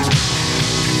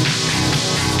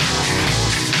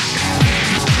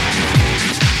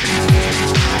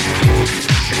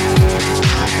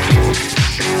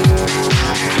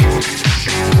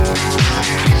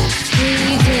 He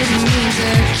didn't mean to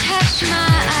catch my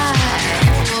eye.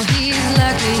 Well, he's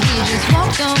lucky he just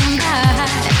walked on by.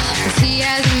 'Cause he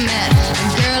hasn't met a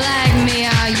girl like me,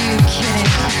 are you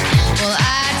kidding? Well, I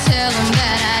tell him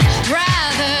that I'd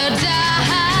rather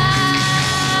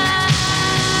die.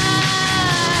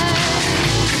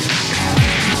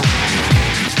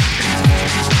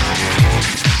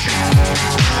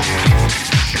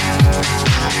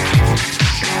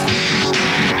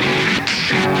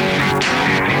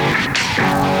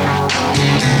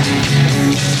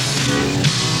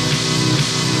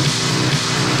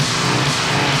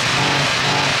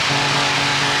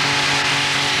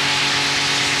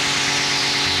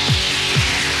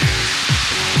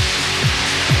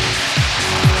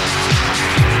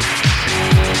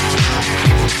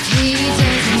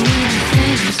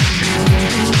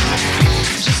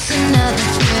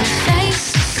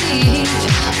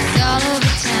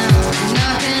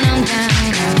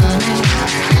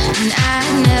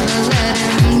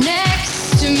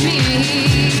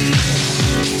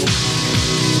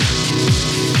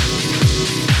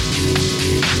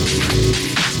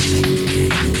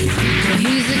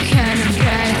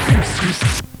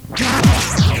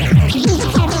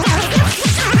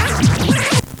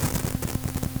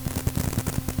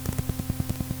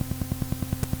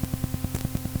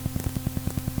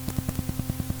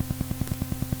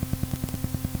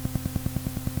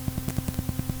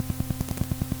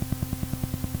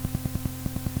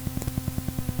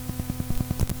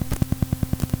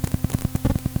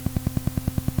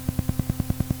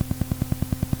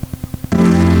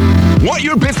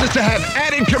 Want your business to have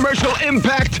added commercial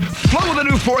impact? Flow with a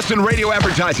new force in radio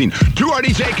advertising.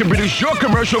 2RDJ can produce your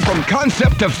commercial from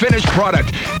concept to finished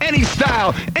product. Any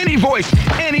style, any voice,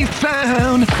 any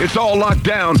sound. It's all locked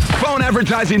down. Phone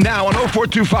advertising now on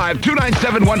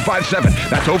 0425-297-157.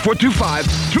 That's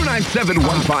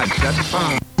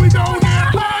 0425-297-157.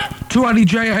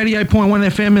 2RDJ 88.1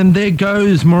 FM, and there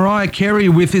goes Mariah Carey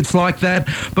with It's Like That.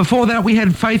 Before that, we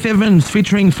had Faith Evans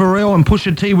featuring Pharrell and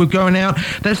Pusha T with Going Out.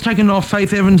 That's taken off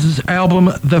Faith Evans' album,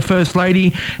 The First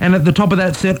Lady. And at the top of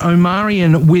that set,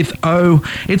 Omarion with O.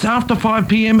 It's after 5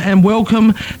 p.m. and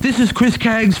welcome. This is Chris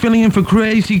Caggs filling in for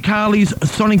Crazy Carly's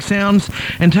Sonic Sounds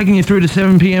and taking you through to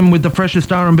 7 p.m. with the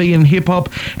freshest R&B and hip-hop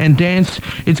and dance.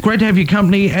 It's great to have your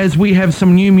company as we have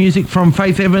some new music from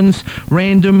Faith Evans,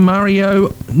 Random,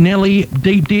 Mario, Nelly,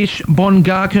 Deep Dish, Bon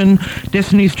Garkin,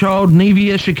 Destiny's Child,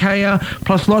 Nevia, Shakaya,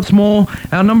 plus lots more.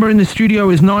 Our number in the studio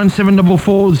is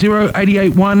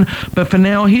 9744-0881. But for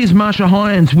now, here's Marsha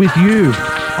Hines with You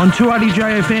on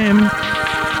 2RDJ FM.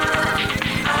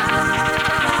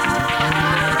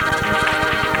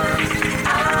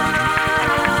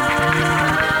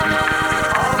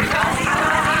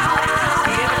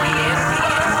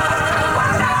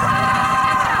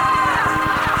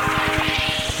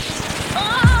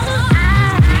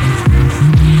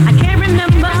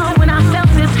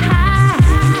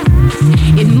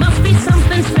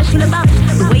 About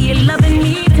the way you're loving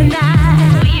me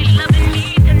tonight. The way you're loving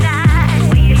me tonight. The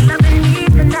way you're loving me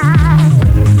tonight.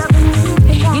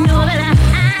 You know that I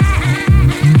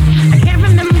can't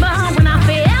remember when I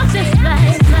felt this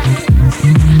way.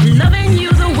 Loving you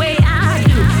the way I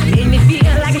do made me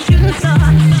feel like a shooting star,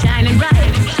 shining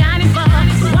bright, shining far.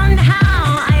 Wonder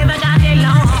how I ever got that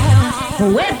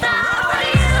long without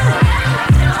you.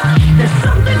 There's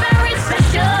something very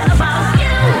special about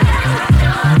you.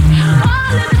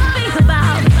 All of the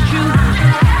about you.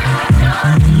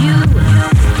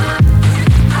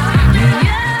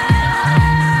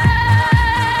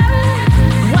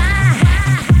 Why?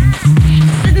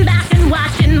 Sitting back and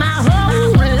watching my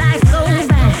whole life go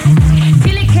by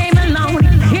till he came along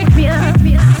and picked me up.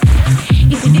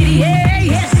 Yes, he did, yeah,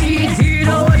 yes, he did.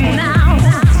 Oh, now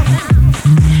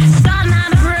starting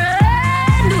out a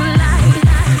brand new life.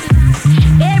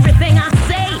 Everything I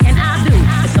say and I do,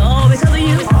 it's all because of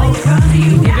you. All because of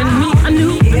you. Giving me a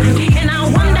new, and I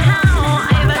wonder how I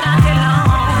ever got it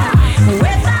long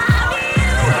without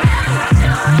you.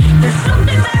 There's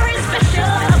something very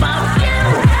special about you.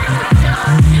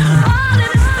 All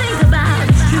of the things about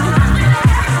you.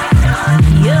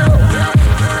 You.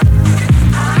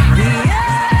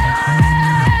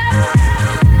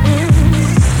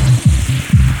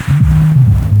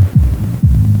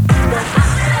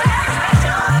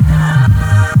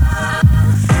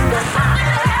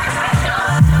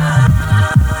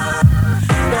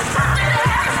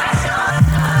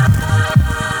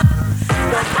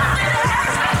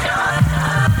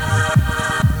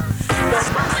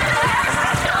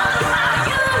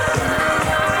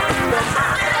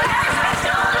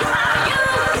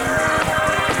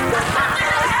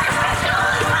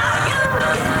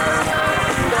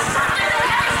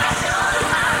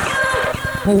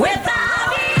 Without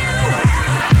you,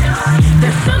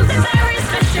 there's something very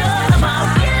special about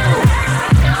you.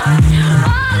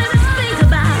 All of the things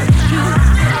about you.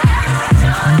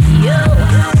 You.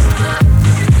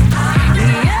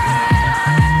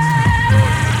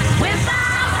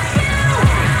 Without you,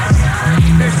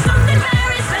 there's something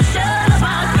very special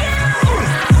about you.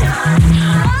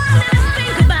 All of the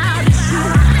things about you.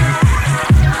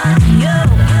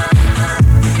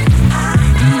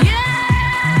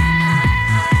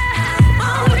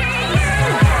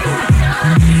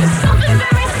 You.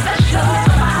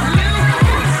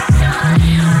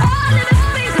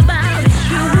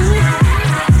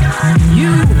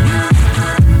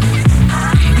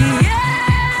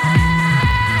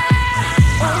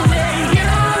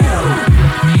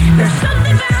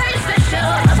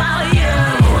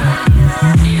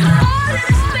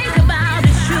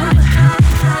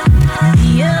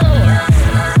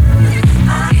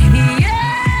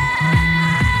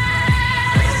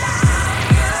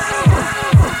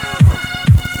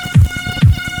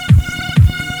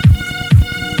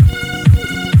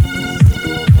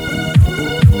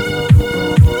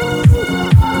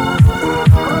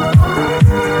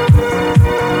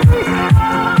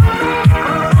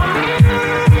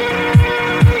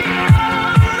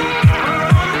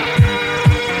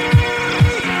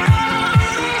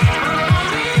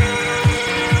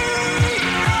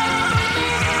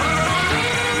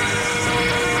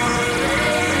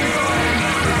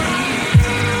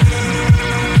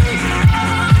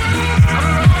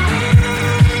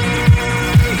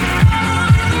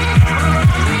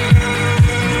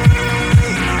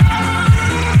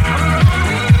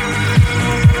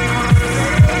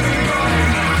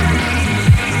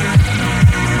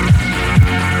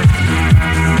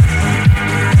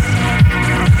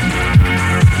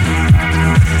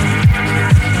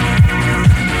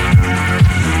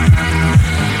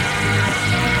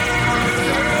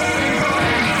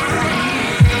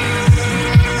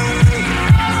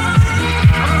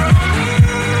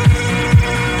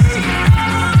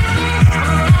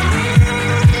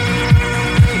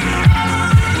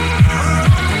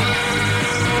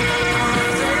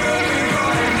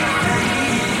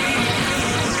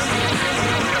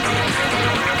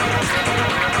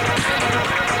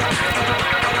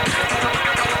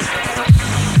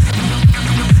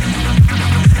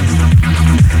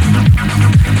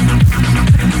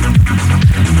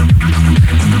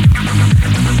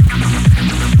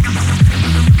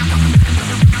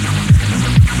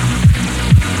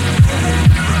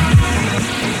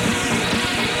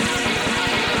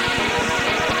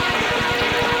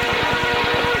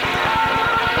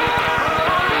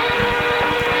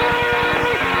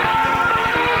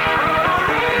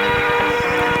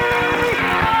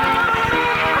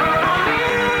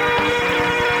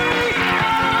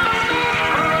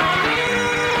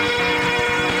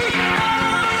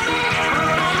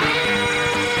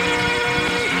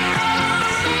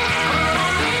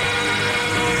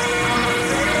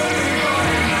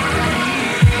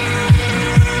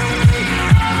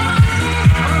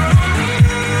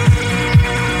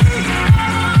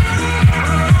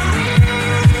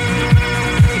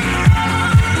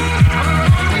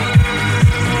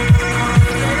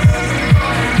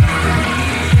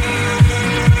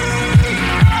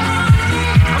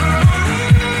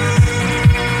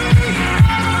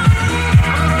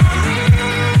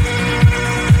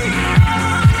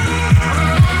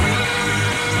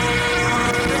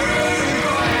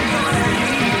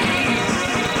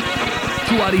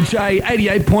 2RDJ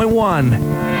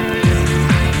 88.1.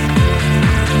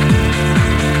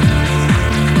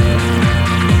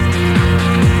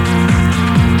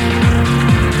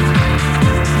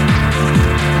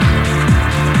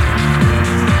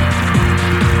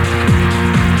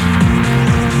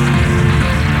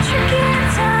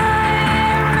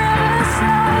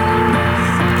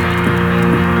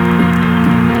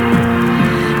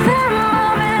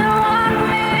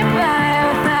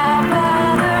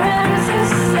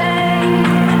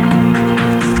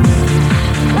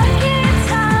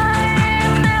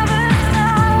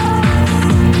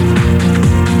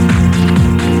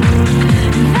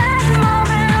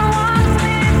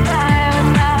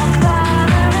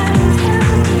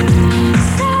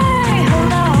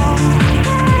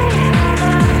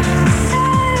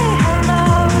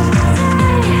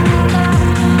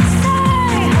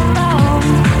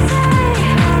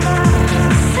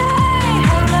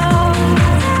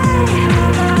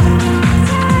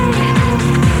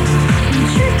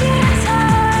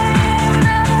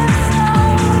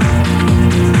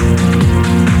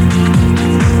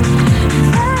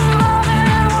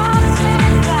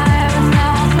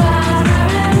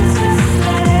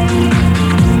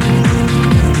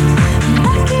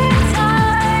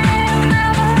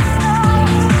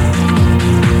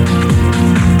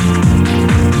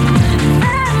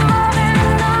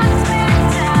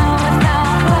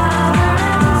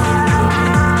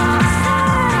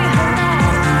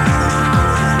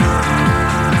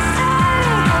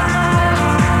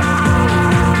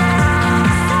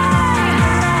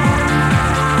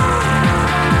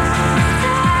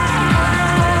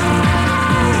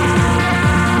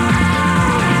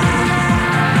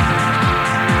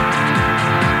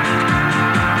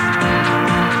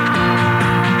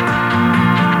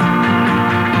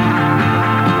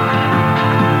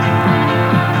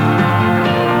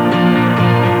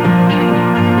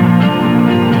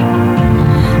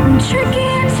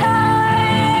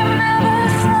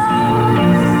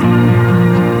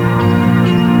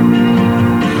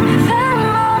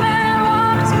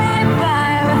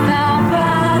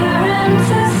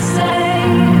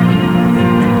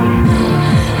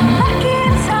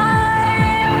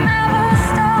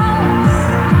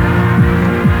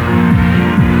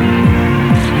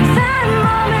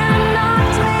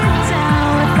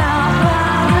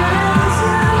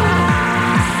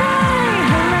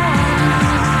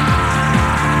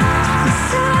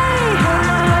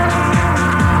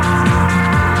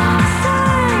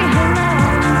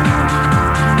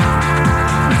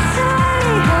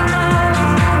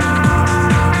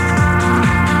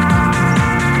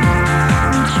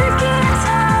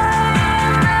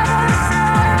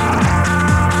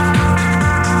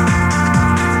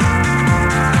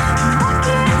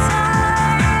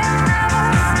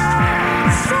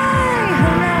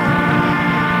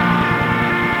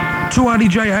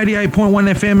 RDJ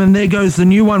 88.1 FM, and there goes the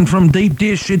new one from Deep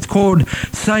Dish. It's called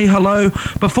Say Hello.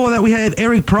 Before that, we had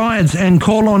Eric Prydes and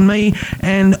Call on Me,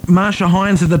 and Marsha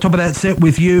Hines at the top of that set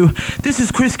with You. This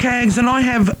is Chris Caggs, and I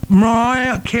have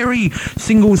Mariah Carey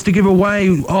singles to give away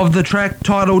of the track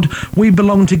titled We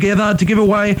Belong Together to give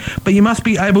away, but you must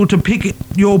be able to pick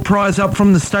your prize up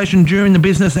from the station during the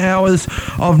business hours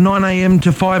of 9 a.m.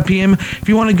 to 5 p.m. If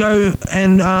you want to go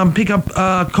and pick up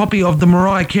a copy of the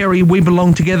Mariah Carey We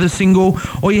Belong Together single,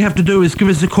 all you have to do is give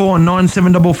us a call on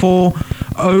 9744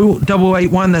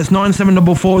 0881. That's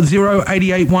 9744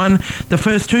 0881. The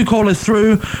first two callers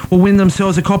through will win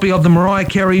themselves a copy of the Mariah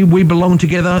Carey We Belong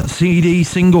Together CD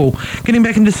single. Getting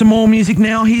back into some more music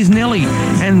now, here's Nelly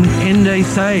and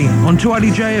NDC on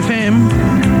 2RDJ-FM.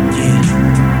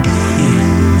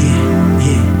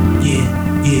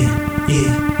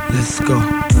 Yeah, let's go.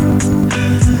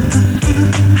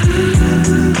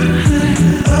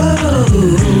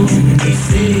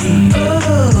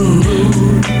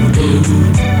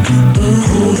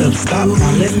 Hold up, stop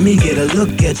now, let me get a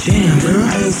look at you.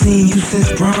 I ain't seen you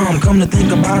since prom. Come to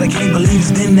think about it, can't believe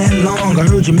it's been that long. I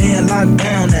heard your man locked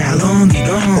down, now how long he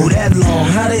gone? Oh, that long,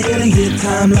 how the hell he get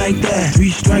time like that? 3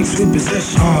 strikes with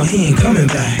possession, oh, he ain't coming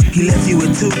back. He left you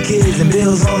with 2 kids and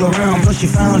bills all around. Plus you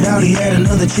found out he had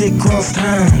another chick cross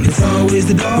town. It's always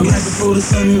the dark right before the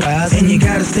sunrise, and you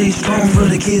gotta stay strong for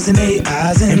the kids in their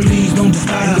eyes. And please don't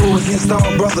despise, go against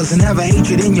all brothers and have a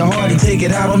hatred in your heart and take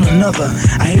it out on another.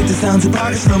 I hate to sound too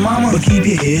pockets for mama, but keep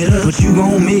your head up. But you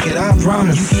gon' make it, I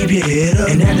promise. You keep your head up,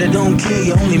 and that don't kill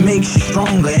you, only makes you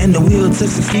stronger. And the will to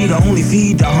succeed to only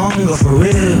feed the hunger. For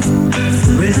real,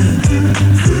 for real,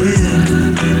 for real.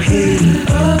 Hey,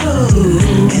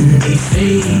 oh, and they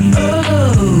say, oh,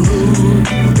 oh,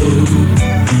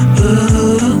 oh,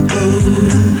 oh,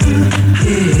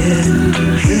 yeah,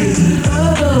 hey,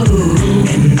 oh,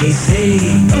 and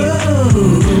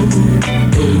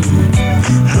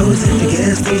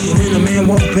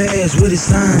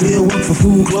sign. We'll work for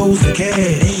food, clothes, and cash.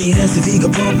 And he asked if he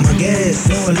could pump my gas.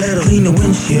 So I let him clean the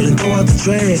windshield and throw out the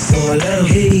trash. So I let him,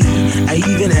 hey, I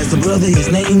even asked the brother his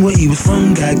name, where he was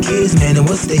from, got kids, man, and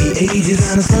what's their ages.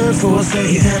 Kinda stirred for a second,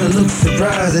 he kinda looked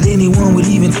surprised that anyone would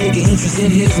even take an interest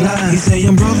in his life. He said,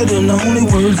 young brother, them the only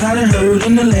words I done heard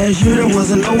in the last year. There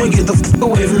wasn't no one, get the f***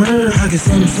 away from her. I guess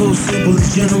something so simple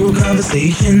as general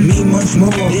conversation mean much more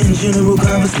than general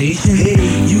conversation. Hey,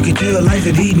 you could tell life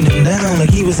had beaten him down,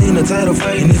 like he was in a title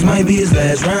fight and this might be his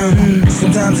last round.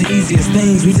 Sometimes the easiest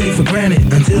things we take for granted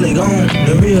until they gone,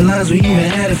 to realize we even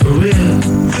had it for real.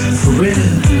 For real,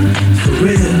 for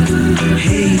real.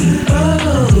 Hey,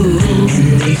 oh,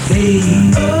 and they say,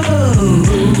 oh,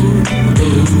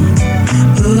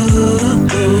 oh,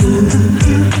 oh,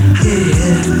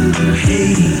 yeah.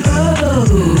 Hey,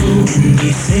 oh, and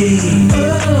they say,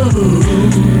 oh,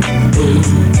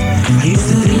 I used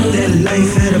to think that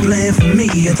life had a plan for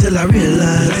me until I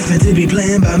realized life had to be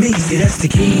planned by me. See, that's the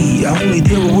key. I only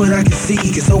deal with what I can see,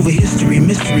 cause over history,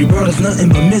 mystery brought us nothing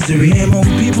but misery. And more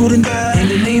people than died in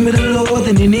the name of the Lord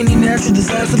than in any natural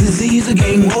disaster, disease, or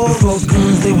gang war. Folks'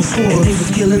 guns, they was swords, and they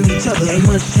was killing each other. Ain't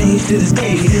much change to this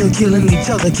day, still killing each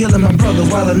other, killing my brother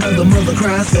while another mother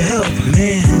cries for help.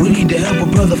 Man, we need to help a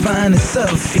brother find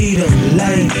himself, feed him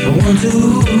life. 1,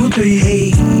 2, 3,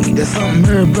 hey, that's something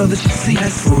her brother should see.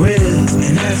 That's for real,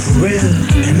 and that's for real,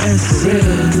 and that's for real.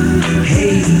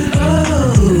 Hey,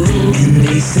 oh, and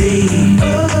they say,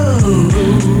 oh,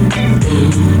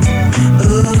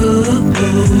 oh,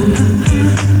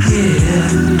 yeah.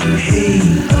 Hey,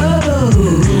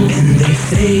 oh, and they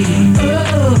say,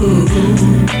 oh,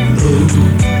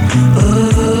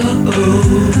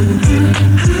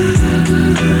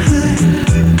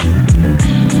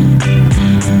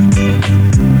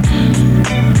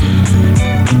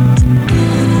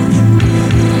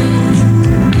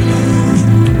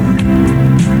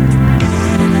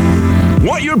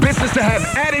 Want your business to have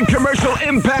added commercial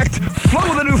impact? Flow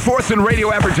with a new force in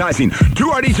radio advertising.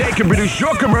 2RDJ can produce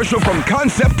your commercial from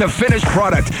concept to finished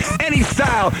product. Any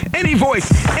style, any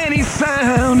voice, any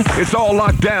sound. It's all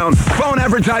locked down. Phone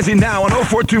advertising now on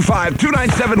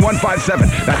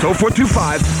 0425-297-157. That's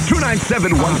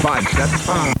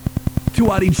 0425-297-157.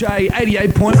 2RDJ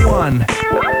 88.1.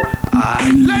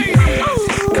 Ladies,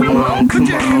 come on, put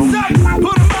your hands up,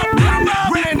 put them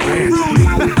up, Randy,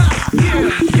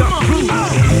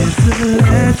 to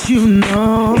let you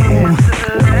know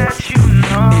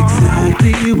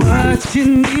exactly what you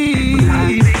need.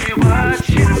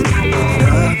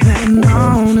 Love and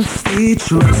honesty,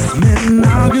 trust me,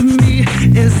 monogamy.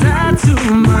 Is that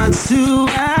too much to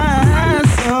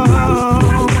ask?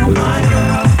 Oh, my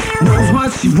girl knows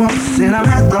what she wants, and I'm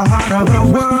at the heart of her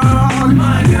world.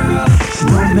 My girl, she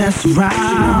don't mess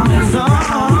around.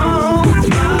 Oh,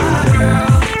 my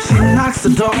girl, she knocks the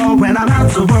door when I'm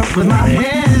out to work with my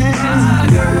hands. My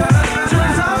girl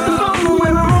turns off the phone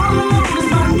when I'm all alone with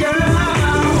my girl.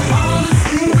 All the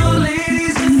single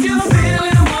ladies, if you're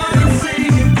feeling what I'm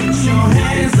saying, put your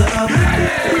hands up.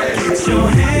 Put your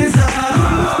hands up.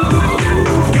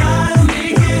 Gotta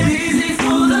make it easy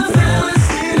for the fellas,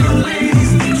 single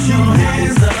ladies. Put your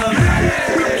hands up.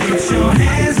 Put your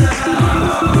hands up.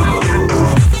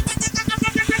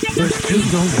 First you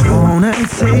don't wanna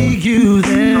take you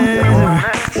there.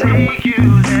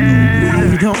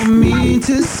 We don't mean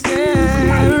to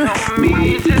scare.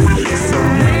 So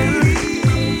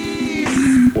ladies,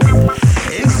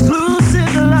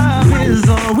 exclusive love is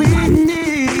all we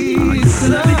need. So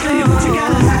let me tell you what you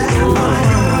gotta have.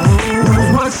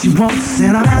 Knows what she wants,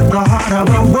 and I'm at the heart of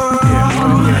her world.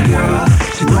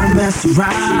 She don't mess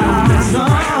around.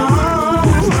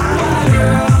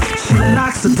 She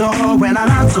knocks the door when I'm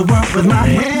out to work with my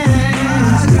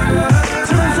hands.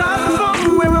 Turns off the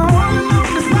phone when we're all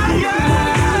alone. It's my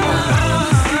girl.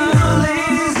 Single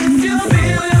ladies, if you're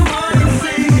feeling what I'm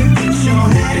saying, put your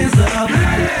hands up.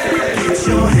 Put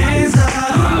your hands up.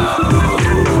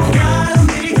 Gotta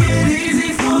make it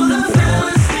easy for the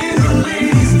fellas, single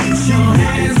ladies. Put your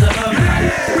hands up.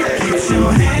 Put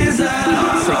your hands up.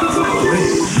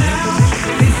 Now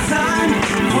it's time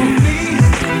for me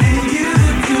and you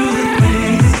to do the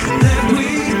things that we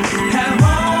have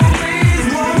always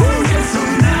wanted. So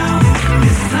now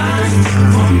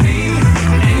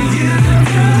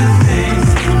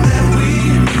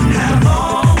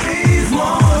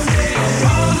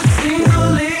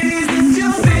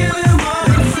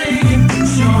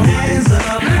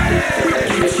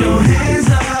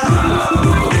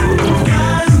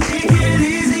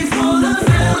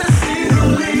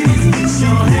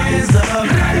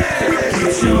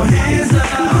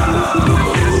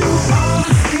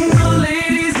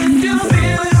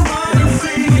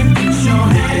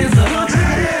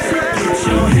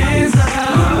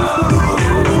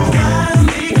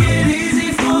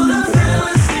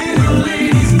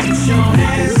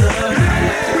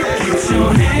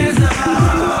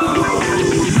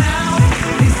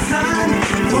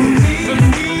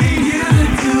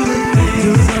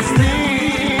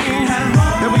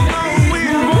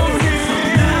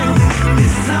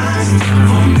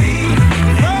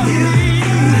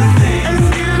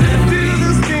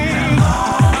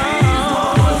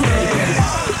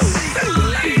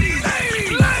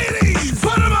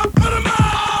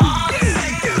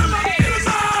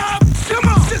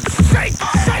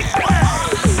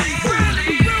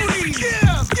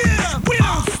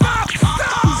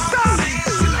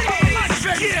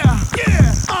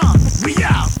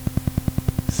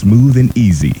Smooth and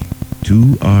easy.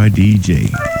 2RDJ.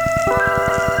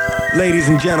 Ladies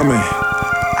and gentlemen,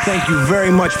 thank you very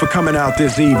much for coming out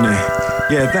this evening.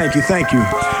 Yeah, thank you.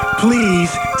 Please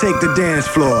take the dance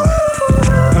floor.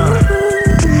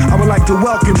 I would like to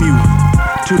welcome you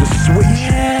to the Switch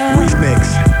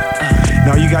Remix.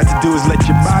 Now all you got to do is let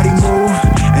your body move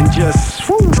and just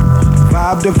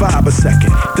vibe to vibe a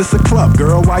second. This a club,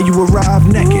 girl, while you arrive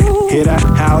naked. Hear that?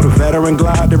 How the veteran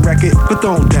glide the record. But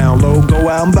don't download, go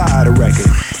out and buy the record.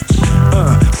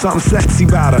 Something sexy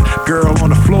about her. Girl on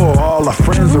the floor, all her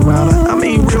friends around her. I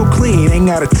mean, real clean, ain't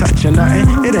got a touch or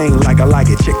nothing. It ain't like I like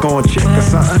it, chick on chick or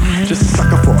something. Just a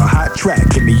sucker for a hot track.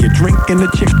 Give me a drink and a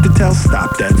chick to tell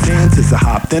stop that dance. It's a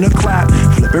hop, then a clap.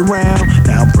 Flip it round,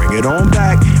 now bring it on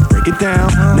back. Break it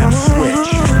down, now switch.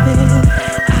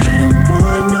 I don't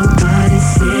want nobody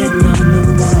sitting on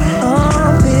the wall.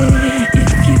 Oh, baby. If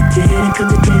you didn't come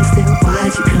to dance, then why'd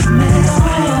you come and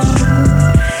switch?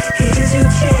 Here's your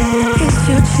chance.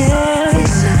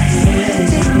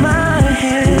 Take my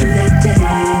hand. Do that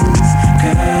dance,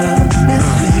 girl.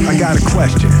 I got a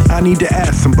question. I need to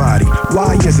ask somebody.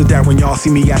 Why is it that when y'all see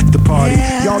me at the party,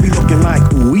 y'all be looking like,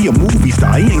 ooh, he a movie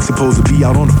star. He ain't supposed to be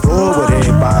out on the floor with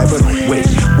everybody. But wait,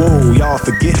 whoa, y'all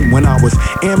forgetting when I was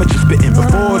amateur spitting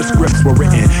before the scripts were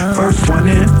written. First one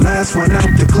in, last one out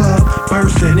the club.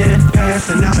 Bursting in,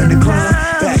 passing out in the club.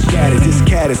 Back at it, this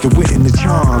cat is the wit and the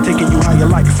charm. Taking you how you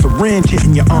like a syringe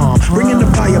hitting your arm. Bringing the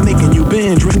fire, making you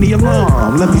bend, ring the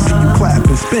alarm. Let me see you clap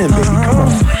and spin, baby, come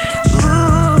on.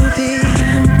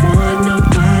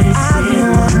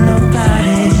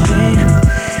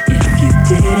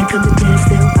 Didn't come to dance,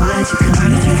 then why'd you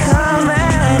come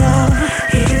at all?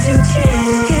 Here's your chance.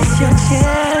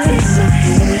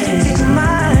 Take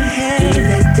my hand. Do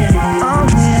that dance. Oh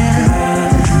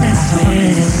yeah. That's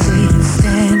where the sweet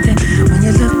standing. When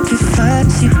you look as far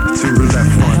as you. To the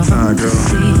left one time, girl.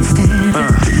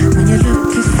 When you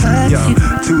look as far as you.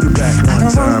 To the back one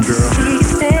time, girl.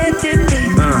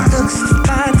 Looks as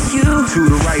far as you. To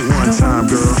the right one time,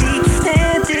 girl.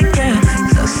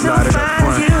 Slide it up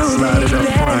front. Slide it up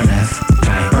front.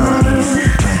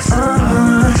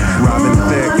 Robin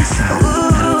Thicke.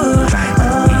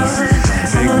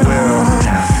 Big Will.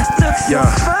 Yeah.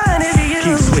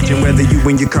 Keep switching whether you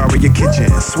in your car or your kitchen.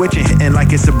 Switching, hitting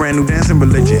like it's a brand new dancing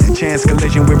religion. Chance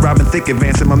collision with Robin Thicke,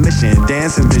 advancing my mission.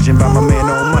 Dancing vision by my man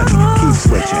on money. Keep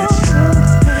switching.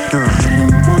 I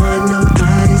don't want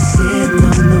nobody sitting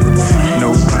on the wall.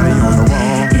 Nobody on the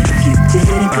wall. If you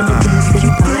didn't come to dance, if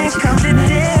you didn't come to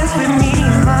dance with me,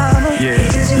 mama.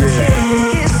 It's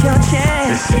your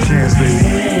chance. It's your chance, baby.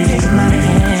 Take my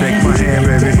hand. Take my hand,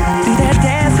 baby. Do that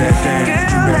dance. Do that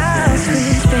dance. Girl, now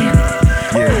switch, baby.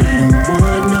 Yeah. I don't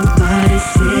want nobody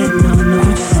sitting on the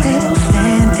wall. Still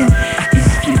standing. If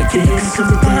you didn't come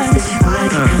to dance, then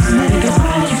why'd you come at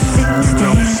all? You sit standing.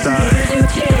 Don't stop. You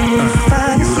don't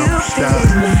stop. You don't stop.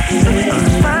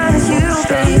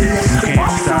 You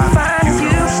can't stop. You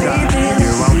don't stop.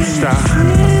 You won't stop.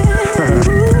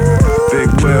 Big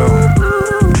Will.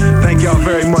 Thank y'all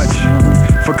very much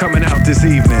for coming out this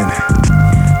evening.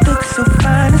 Look so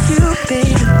fine as you,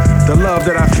 baby. The love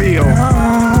that I feel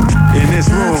in this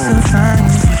room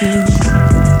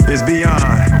is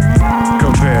beyond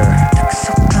compare. Look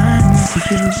so fine as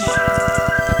you.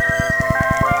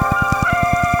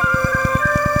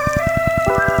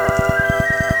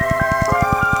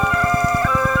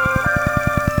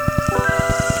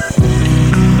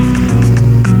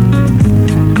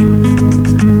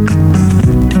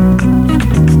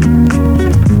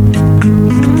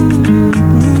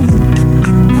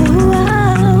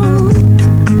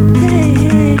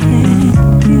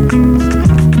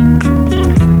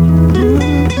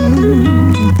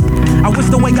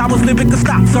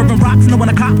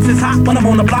 When I'm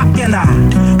on the block, and I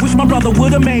wish my brother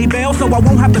would've made bail so I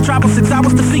won't have to travel 6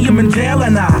 hours to see him in jail.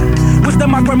 And I wish that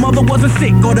my grandmother wasn't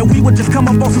sick or that we would just come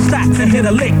up on some stacks and hit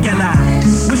a lick. And I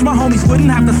wish my homies wouldn't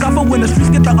have to suffer when the streets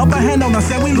get the upper hand on us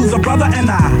and we lose a brother. And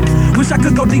I wish I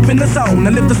could go deep in the zone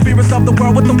and lift the spirits of the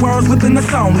world with the words within the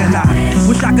song. And I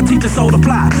wish I could teach a soul to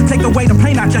fly, take away the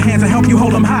pain out your hands and help you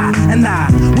hold them high. And I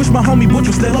wish my homie Butch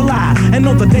was still alive and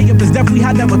on the day of his death we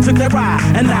had never took that ride.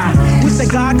 And I wish that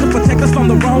God could protect us from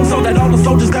the wrong so that all the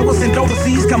soldiers that were sent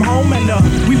overseas come home. And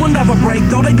we will never break,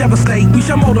 though they devastate. We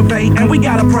shall motivate, and we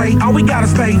gotta pray, all we gotta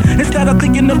stay. Instead of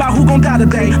thinking about who gon' die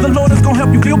today, the Lord is gon'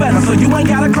 help you feel better, so you ain't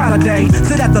gotta cry today.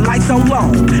 Sit at the light so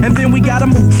long, and then we gotta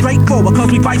move straight forward,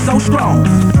 cause we fight so strong.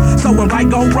 So when right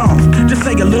go wrong, just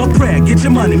say a little prayer, get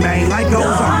your money, man, life goes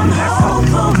on. Let's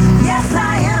hopeful, yes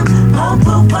I am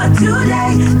hopeful for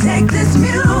today. Take this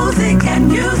music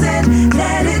and use it,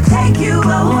 let it take you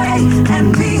away,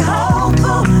 and be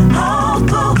hopeful,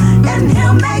 hopeful.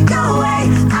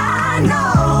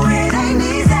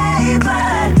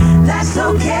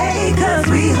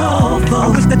 we hopeful. I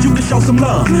wish that you could show some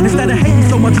love instead of hating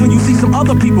so much when you see some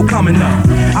other people coming up.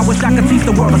 I wish I could teach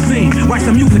the world to sing, write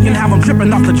some music and have them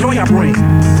tripping off the joy I bring.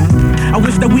 I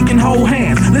wish that we can hold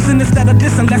hands, listen instead of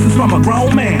dissing lessons from a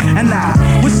grown man. And I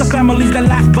wish the families that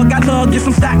lack but got love, get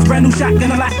some stacks, brand new shack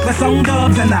and a lack, let's own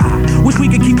dubs. And I wish we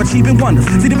could keep achieving wonders,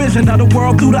 see the vision of the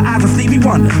world through the eyes of Stevie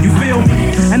Wonder. You feel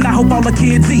me? And I hope all the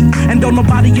kids eat, and don't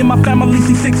nobody in my family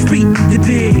see 6 feet. You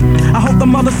dig? I hope the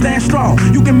mother stands strong.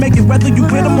 You can make it whether you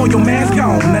with them or your man's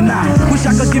gone. And I wish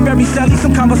I could give every Sally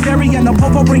some commissary and a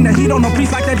popo bring the heat on a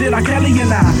piece like they did R. Kelly.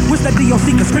 And I wish that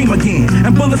DOC could scream again,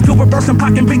 and bullets could reverse and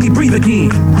Pac and Biggie breathe again.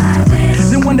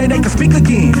 Then one day they could speak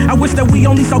again. I wish that we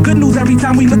only saw good news every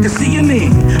time we look at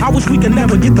CNN. I wish we could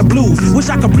never get the blues. Wish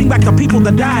I could bring back the people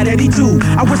that died at 82.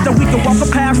 I wish that we could walk the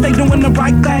path, stay doing the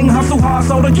right thing, hustle hard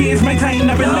so the kids maintain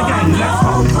them in the game. Let's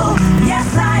hopeful, yes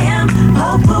I am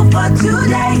hopeful for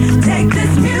today. Take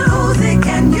this music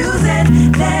and use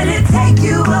it, let it take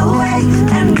you away,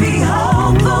 and be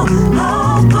hopeful,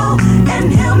 hopeful,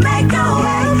 and he'll make a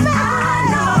way. I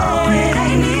know it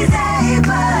ain't easy,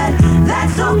 but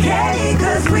that's okay,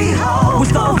 cause we hope.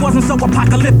 Wish the earth wasn't so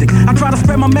apocalyptic. I try to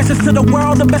spread my message to the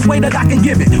world the best way that I can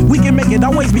give it. We can make it,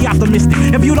 always be optimistic.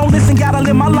 If you don't listen, gotta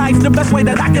live my life the best way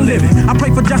that I can live it. I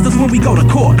pray for justice when we go to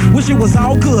court. Wish it was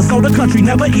all good so the country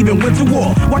never even went to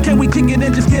war. Why can't we kick it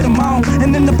and just get them on?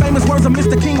 And in the famous words of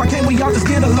Mr. King, why can't we all just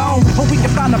get along? Hope we can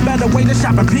find a better way than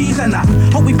shopping peas. And I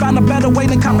hope we find a better way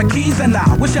than copping keys. And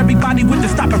I wish everybody would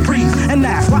just stop and freeze and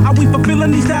ask, why are we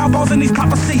fulfilling these downfalls and these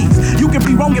prophecies? You can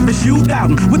be wrong if it's you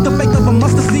doubting. With the faith of a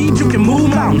mustard seed, you can move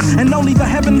mountains. And only the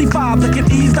Heavenly Father can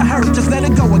ease the hurt. Just let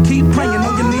it go and keep praying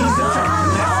on your knees and church.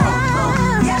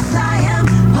 Yes, I am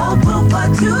hopeful for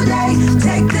today.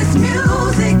 Take this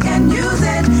music and use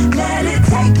it, let it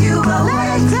take you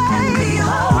away, and be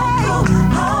hopeful,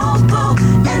 hopeful,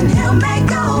 and he'll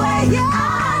make a way.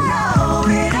 I know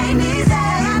it ain't easy,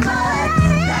 but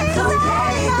that's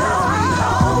okay, though I'm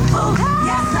hopeful.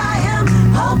 Yes, I am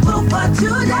hopeful for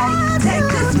today. Take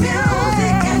this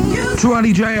music and use it.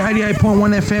 2RDJ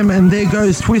 88.1 FM, and there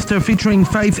goes Twister featuring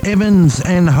Faith Evans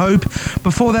and Hope.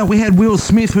 Before that we had Will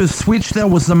Smith with Switch. That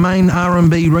was the main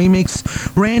R&B remix.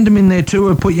 Random in there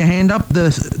too, Put Your Hand Up,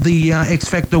 the X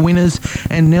Factor winners,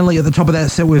 and Nelly at the top of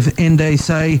that set with Ende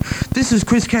Say. This is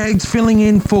Chris Caggs filling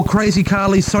in for Crazy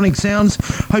Carly's Sonic Sounds.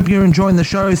 Hope you're enjoying the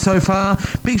show so far.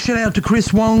 Big shout out to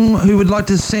Chris Wong, who would like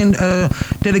to send a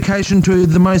dedication to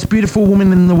the most beautiful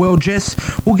woman in the world, Jess.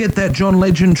 We'll get that John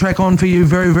Legend track on for you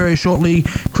very, very shortly.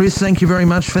 Chris, thank you very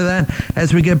much for that.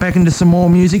 As we get back into some more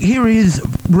music, here is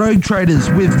Rogue Traders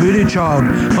with Voodoo Child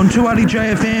on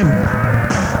 2RDJ-FM.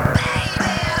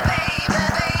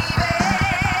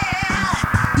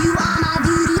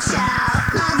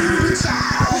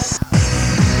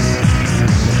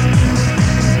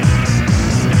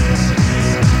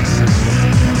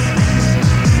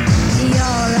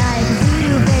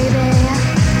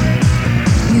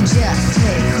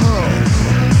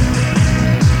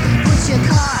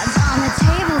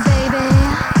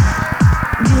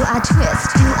 Twist,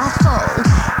 do I fold?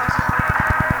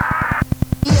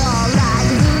 You're like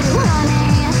voodoo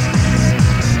honey,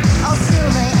 oh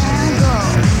silver and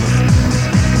gold.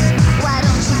 Why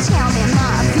don't you tell me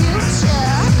my future?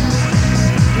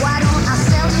 Why don't I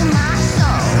sell you my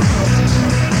soul?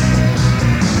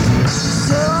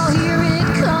 So here it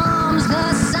comes, the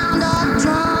sound of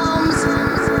drums.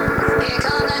 Here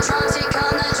come the drums, here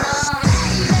come the drums. Here come the drums, here come the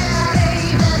drums.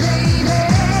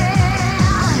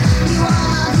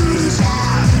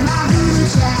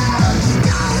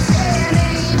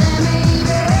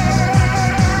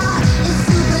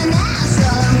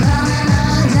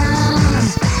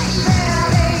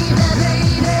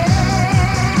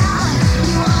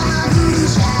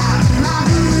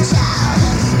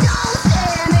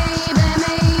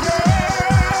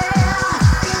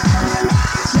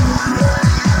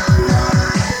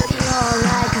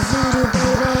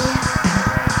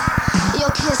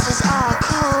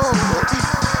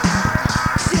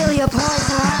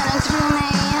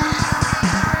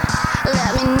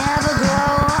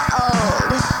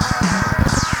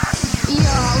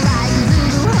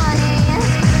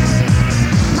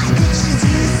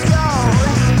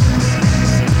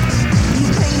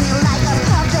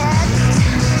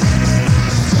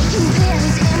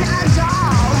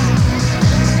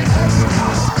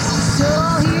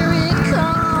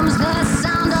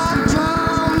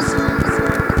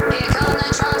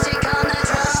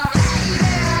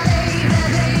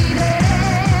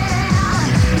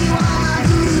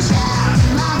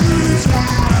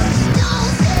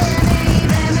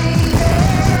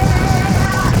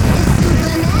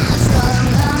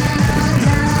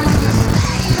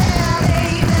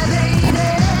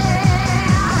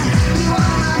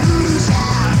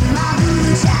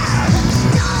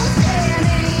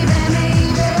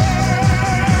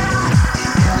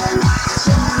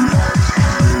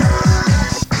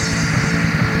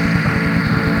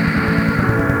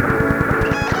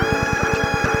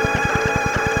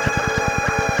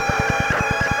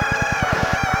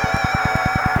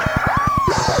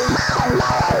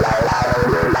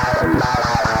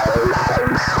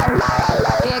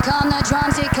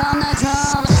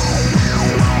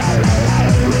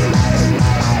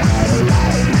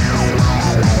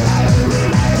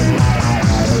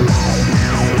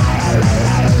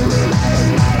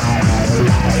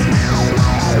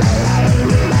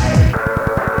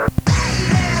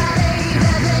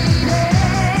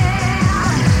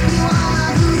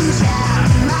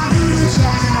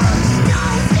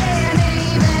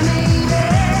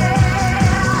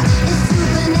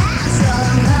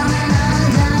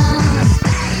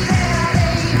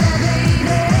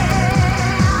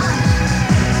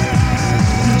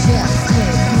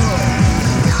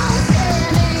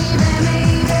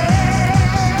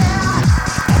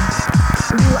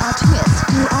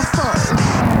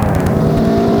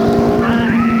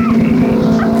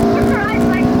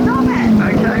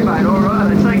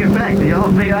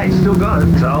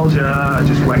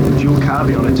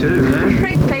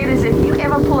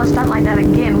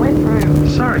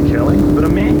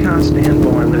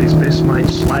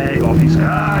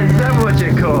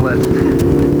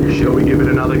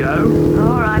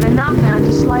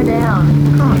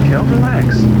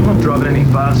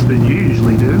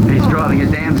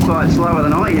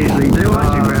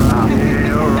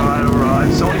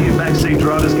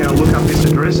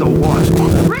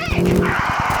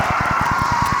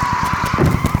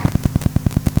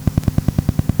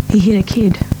 He hit a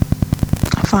kid,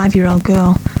 a 5-year-old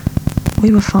girl.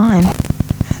 We were fine.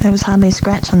 There was hardly a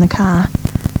scratch on the car.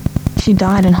 She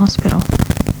died in hospital.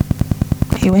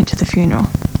 He went to the funeral.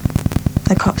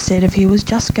 The cop said if he was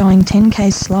just going 10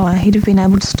 k's slower, he'd have been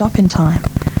able to stop in time.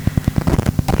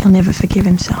 He'll never forgive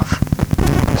himself.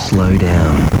 Slow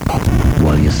down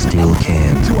while you still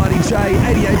can. 2RDJ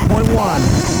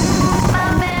 88.1.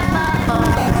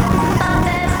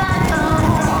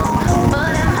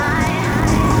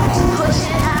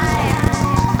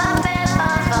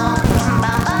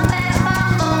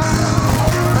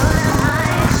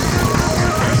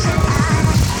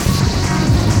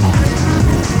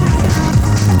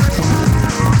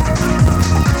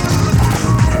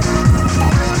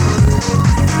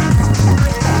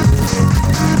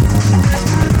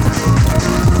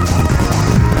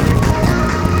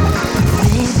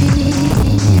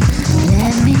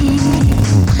 Let me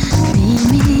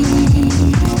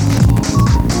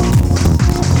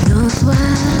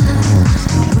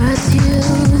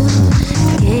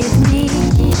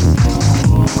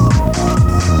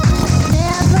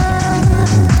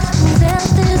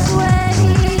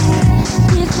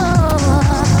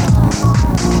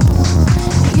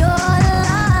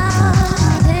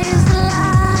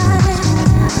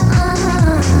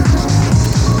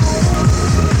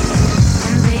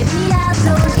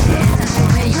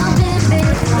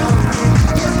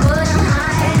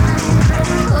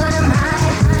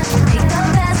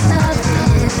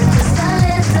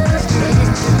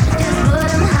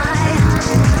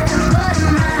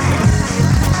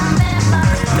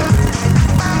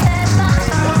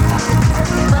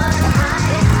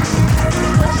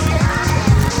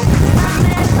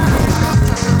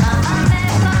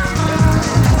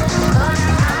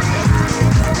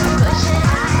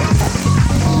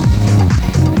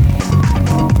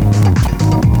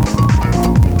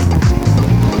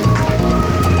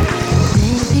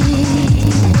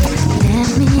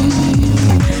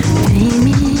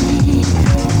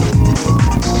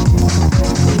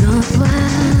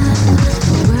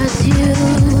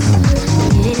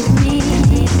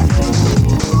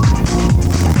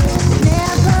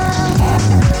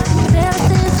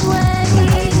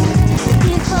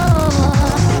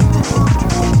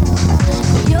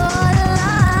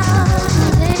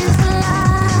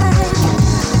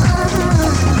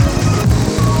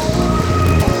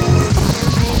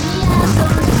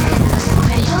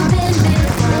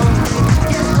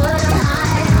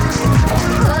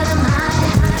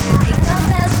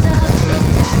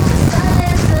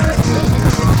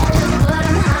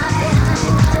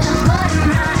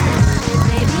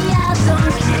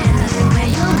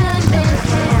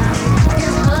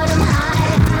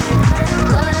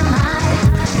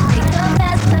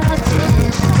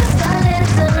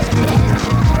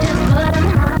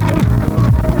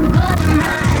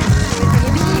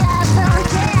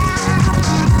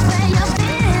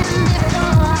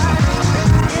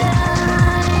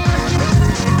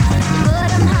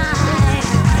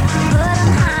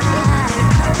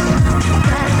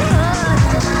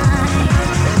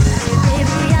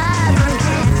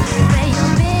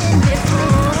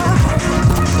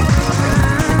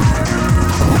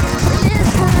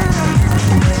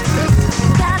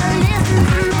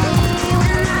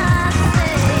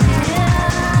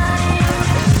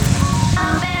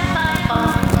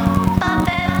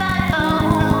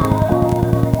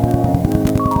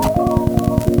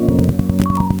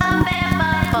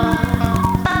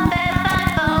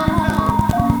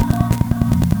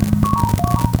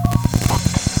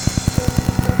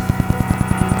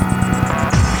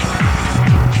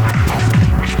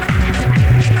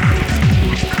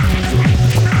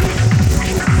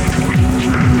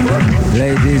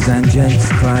agents,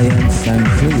 clients, and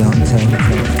clientele.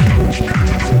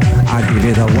 I give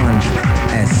it a 1,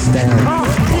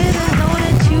 Estelle.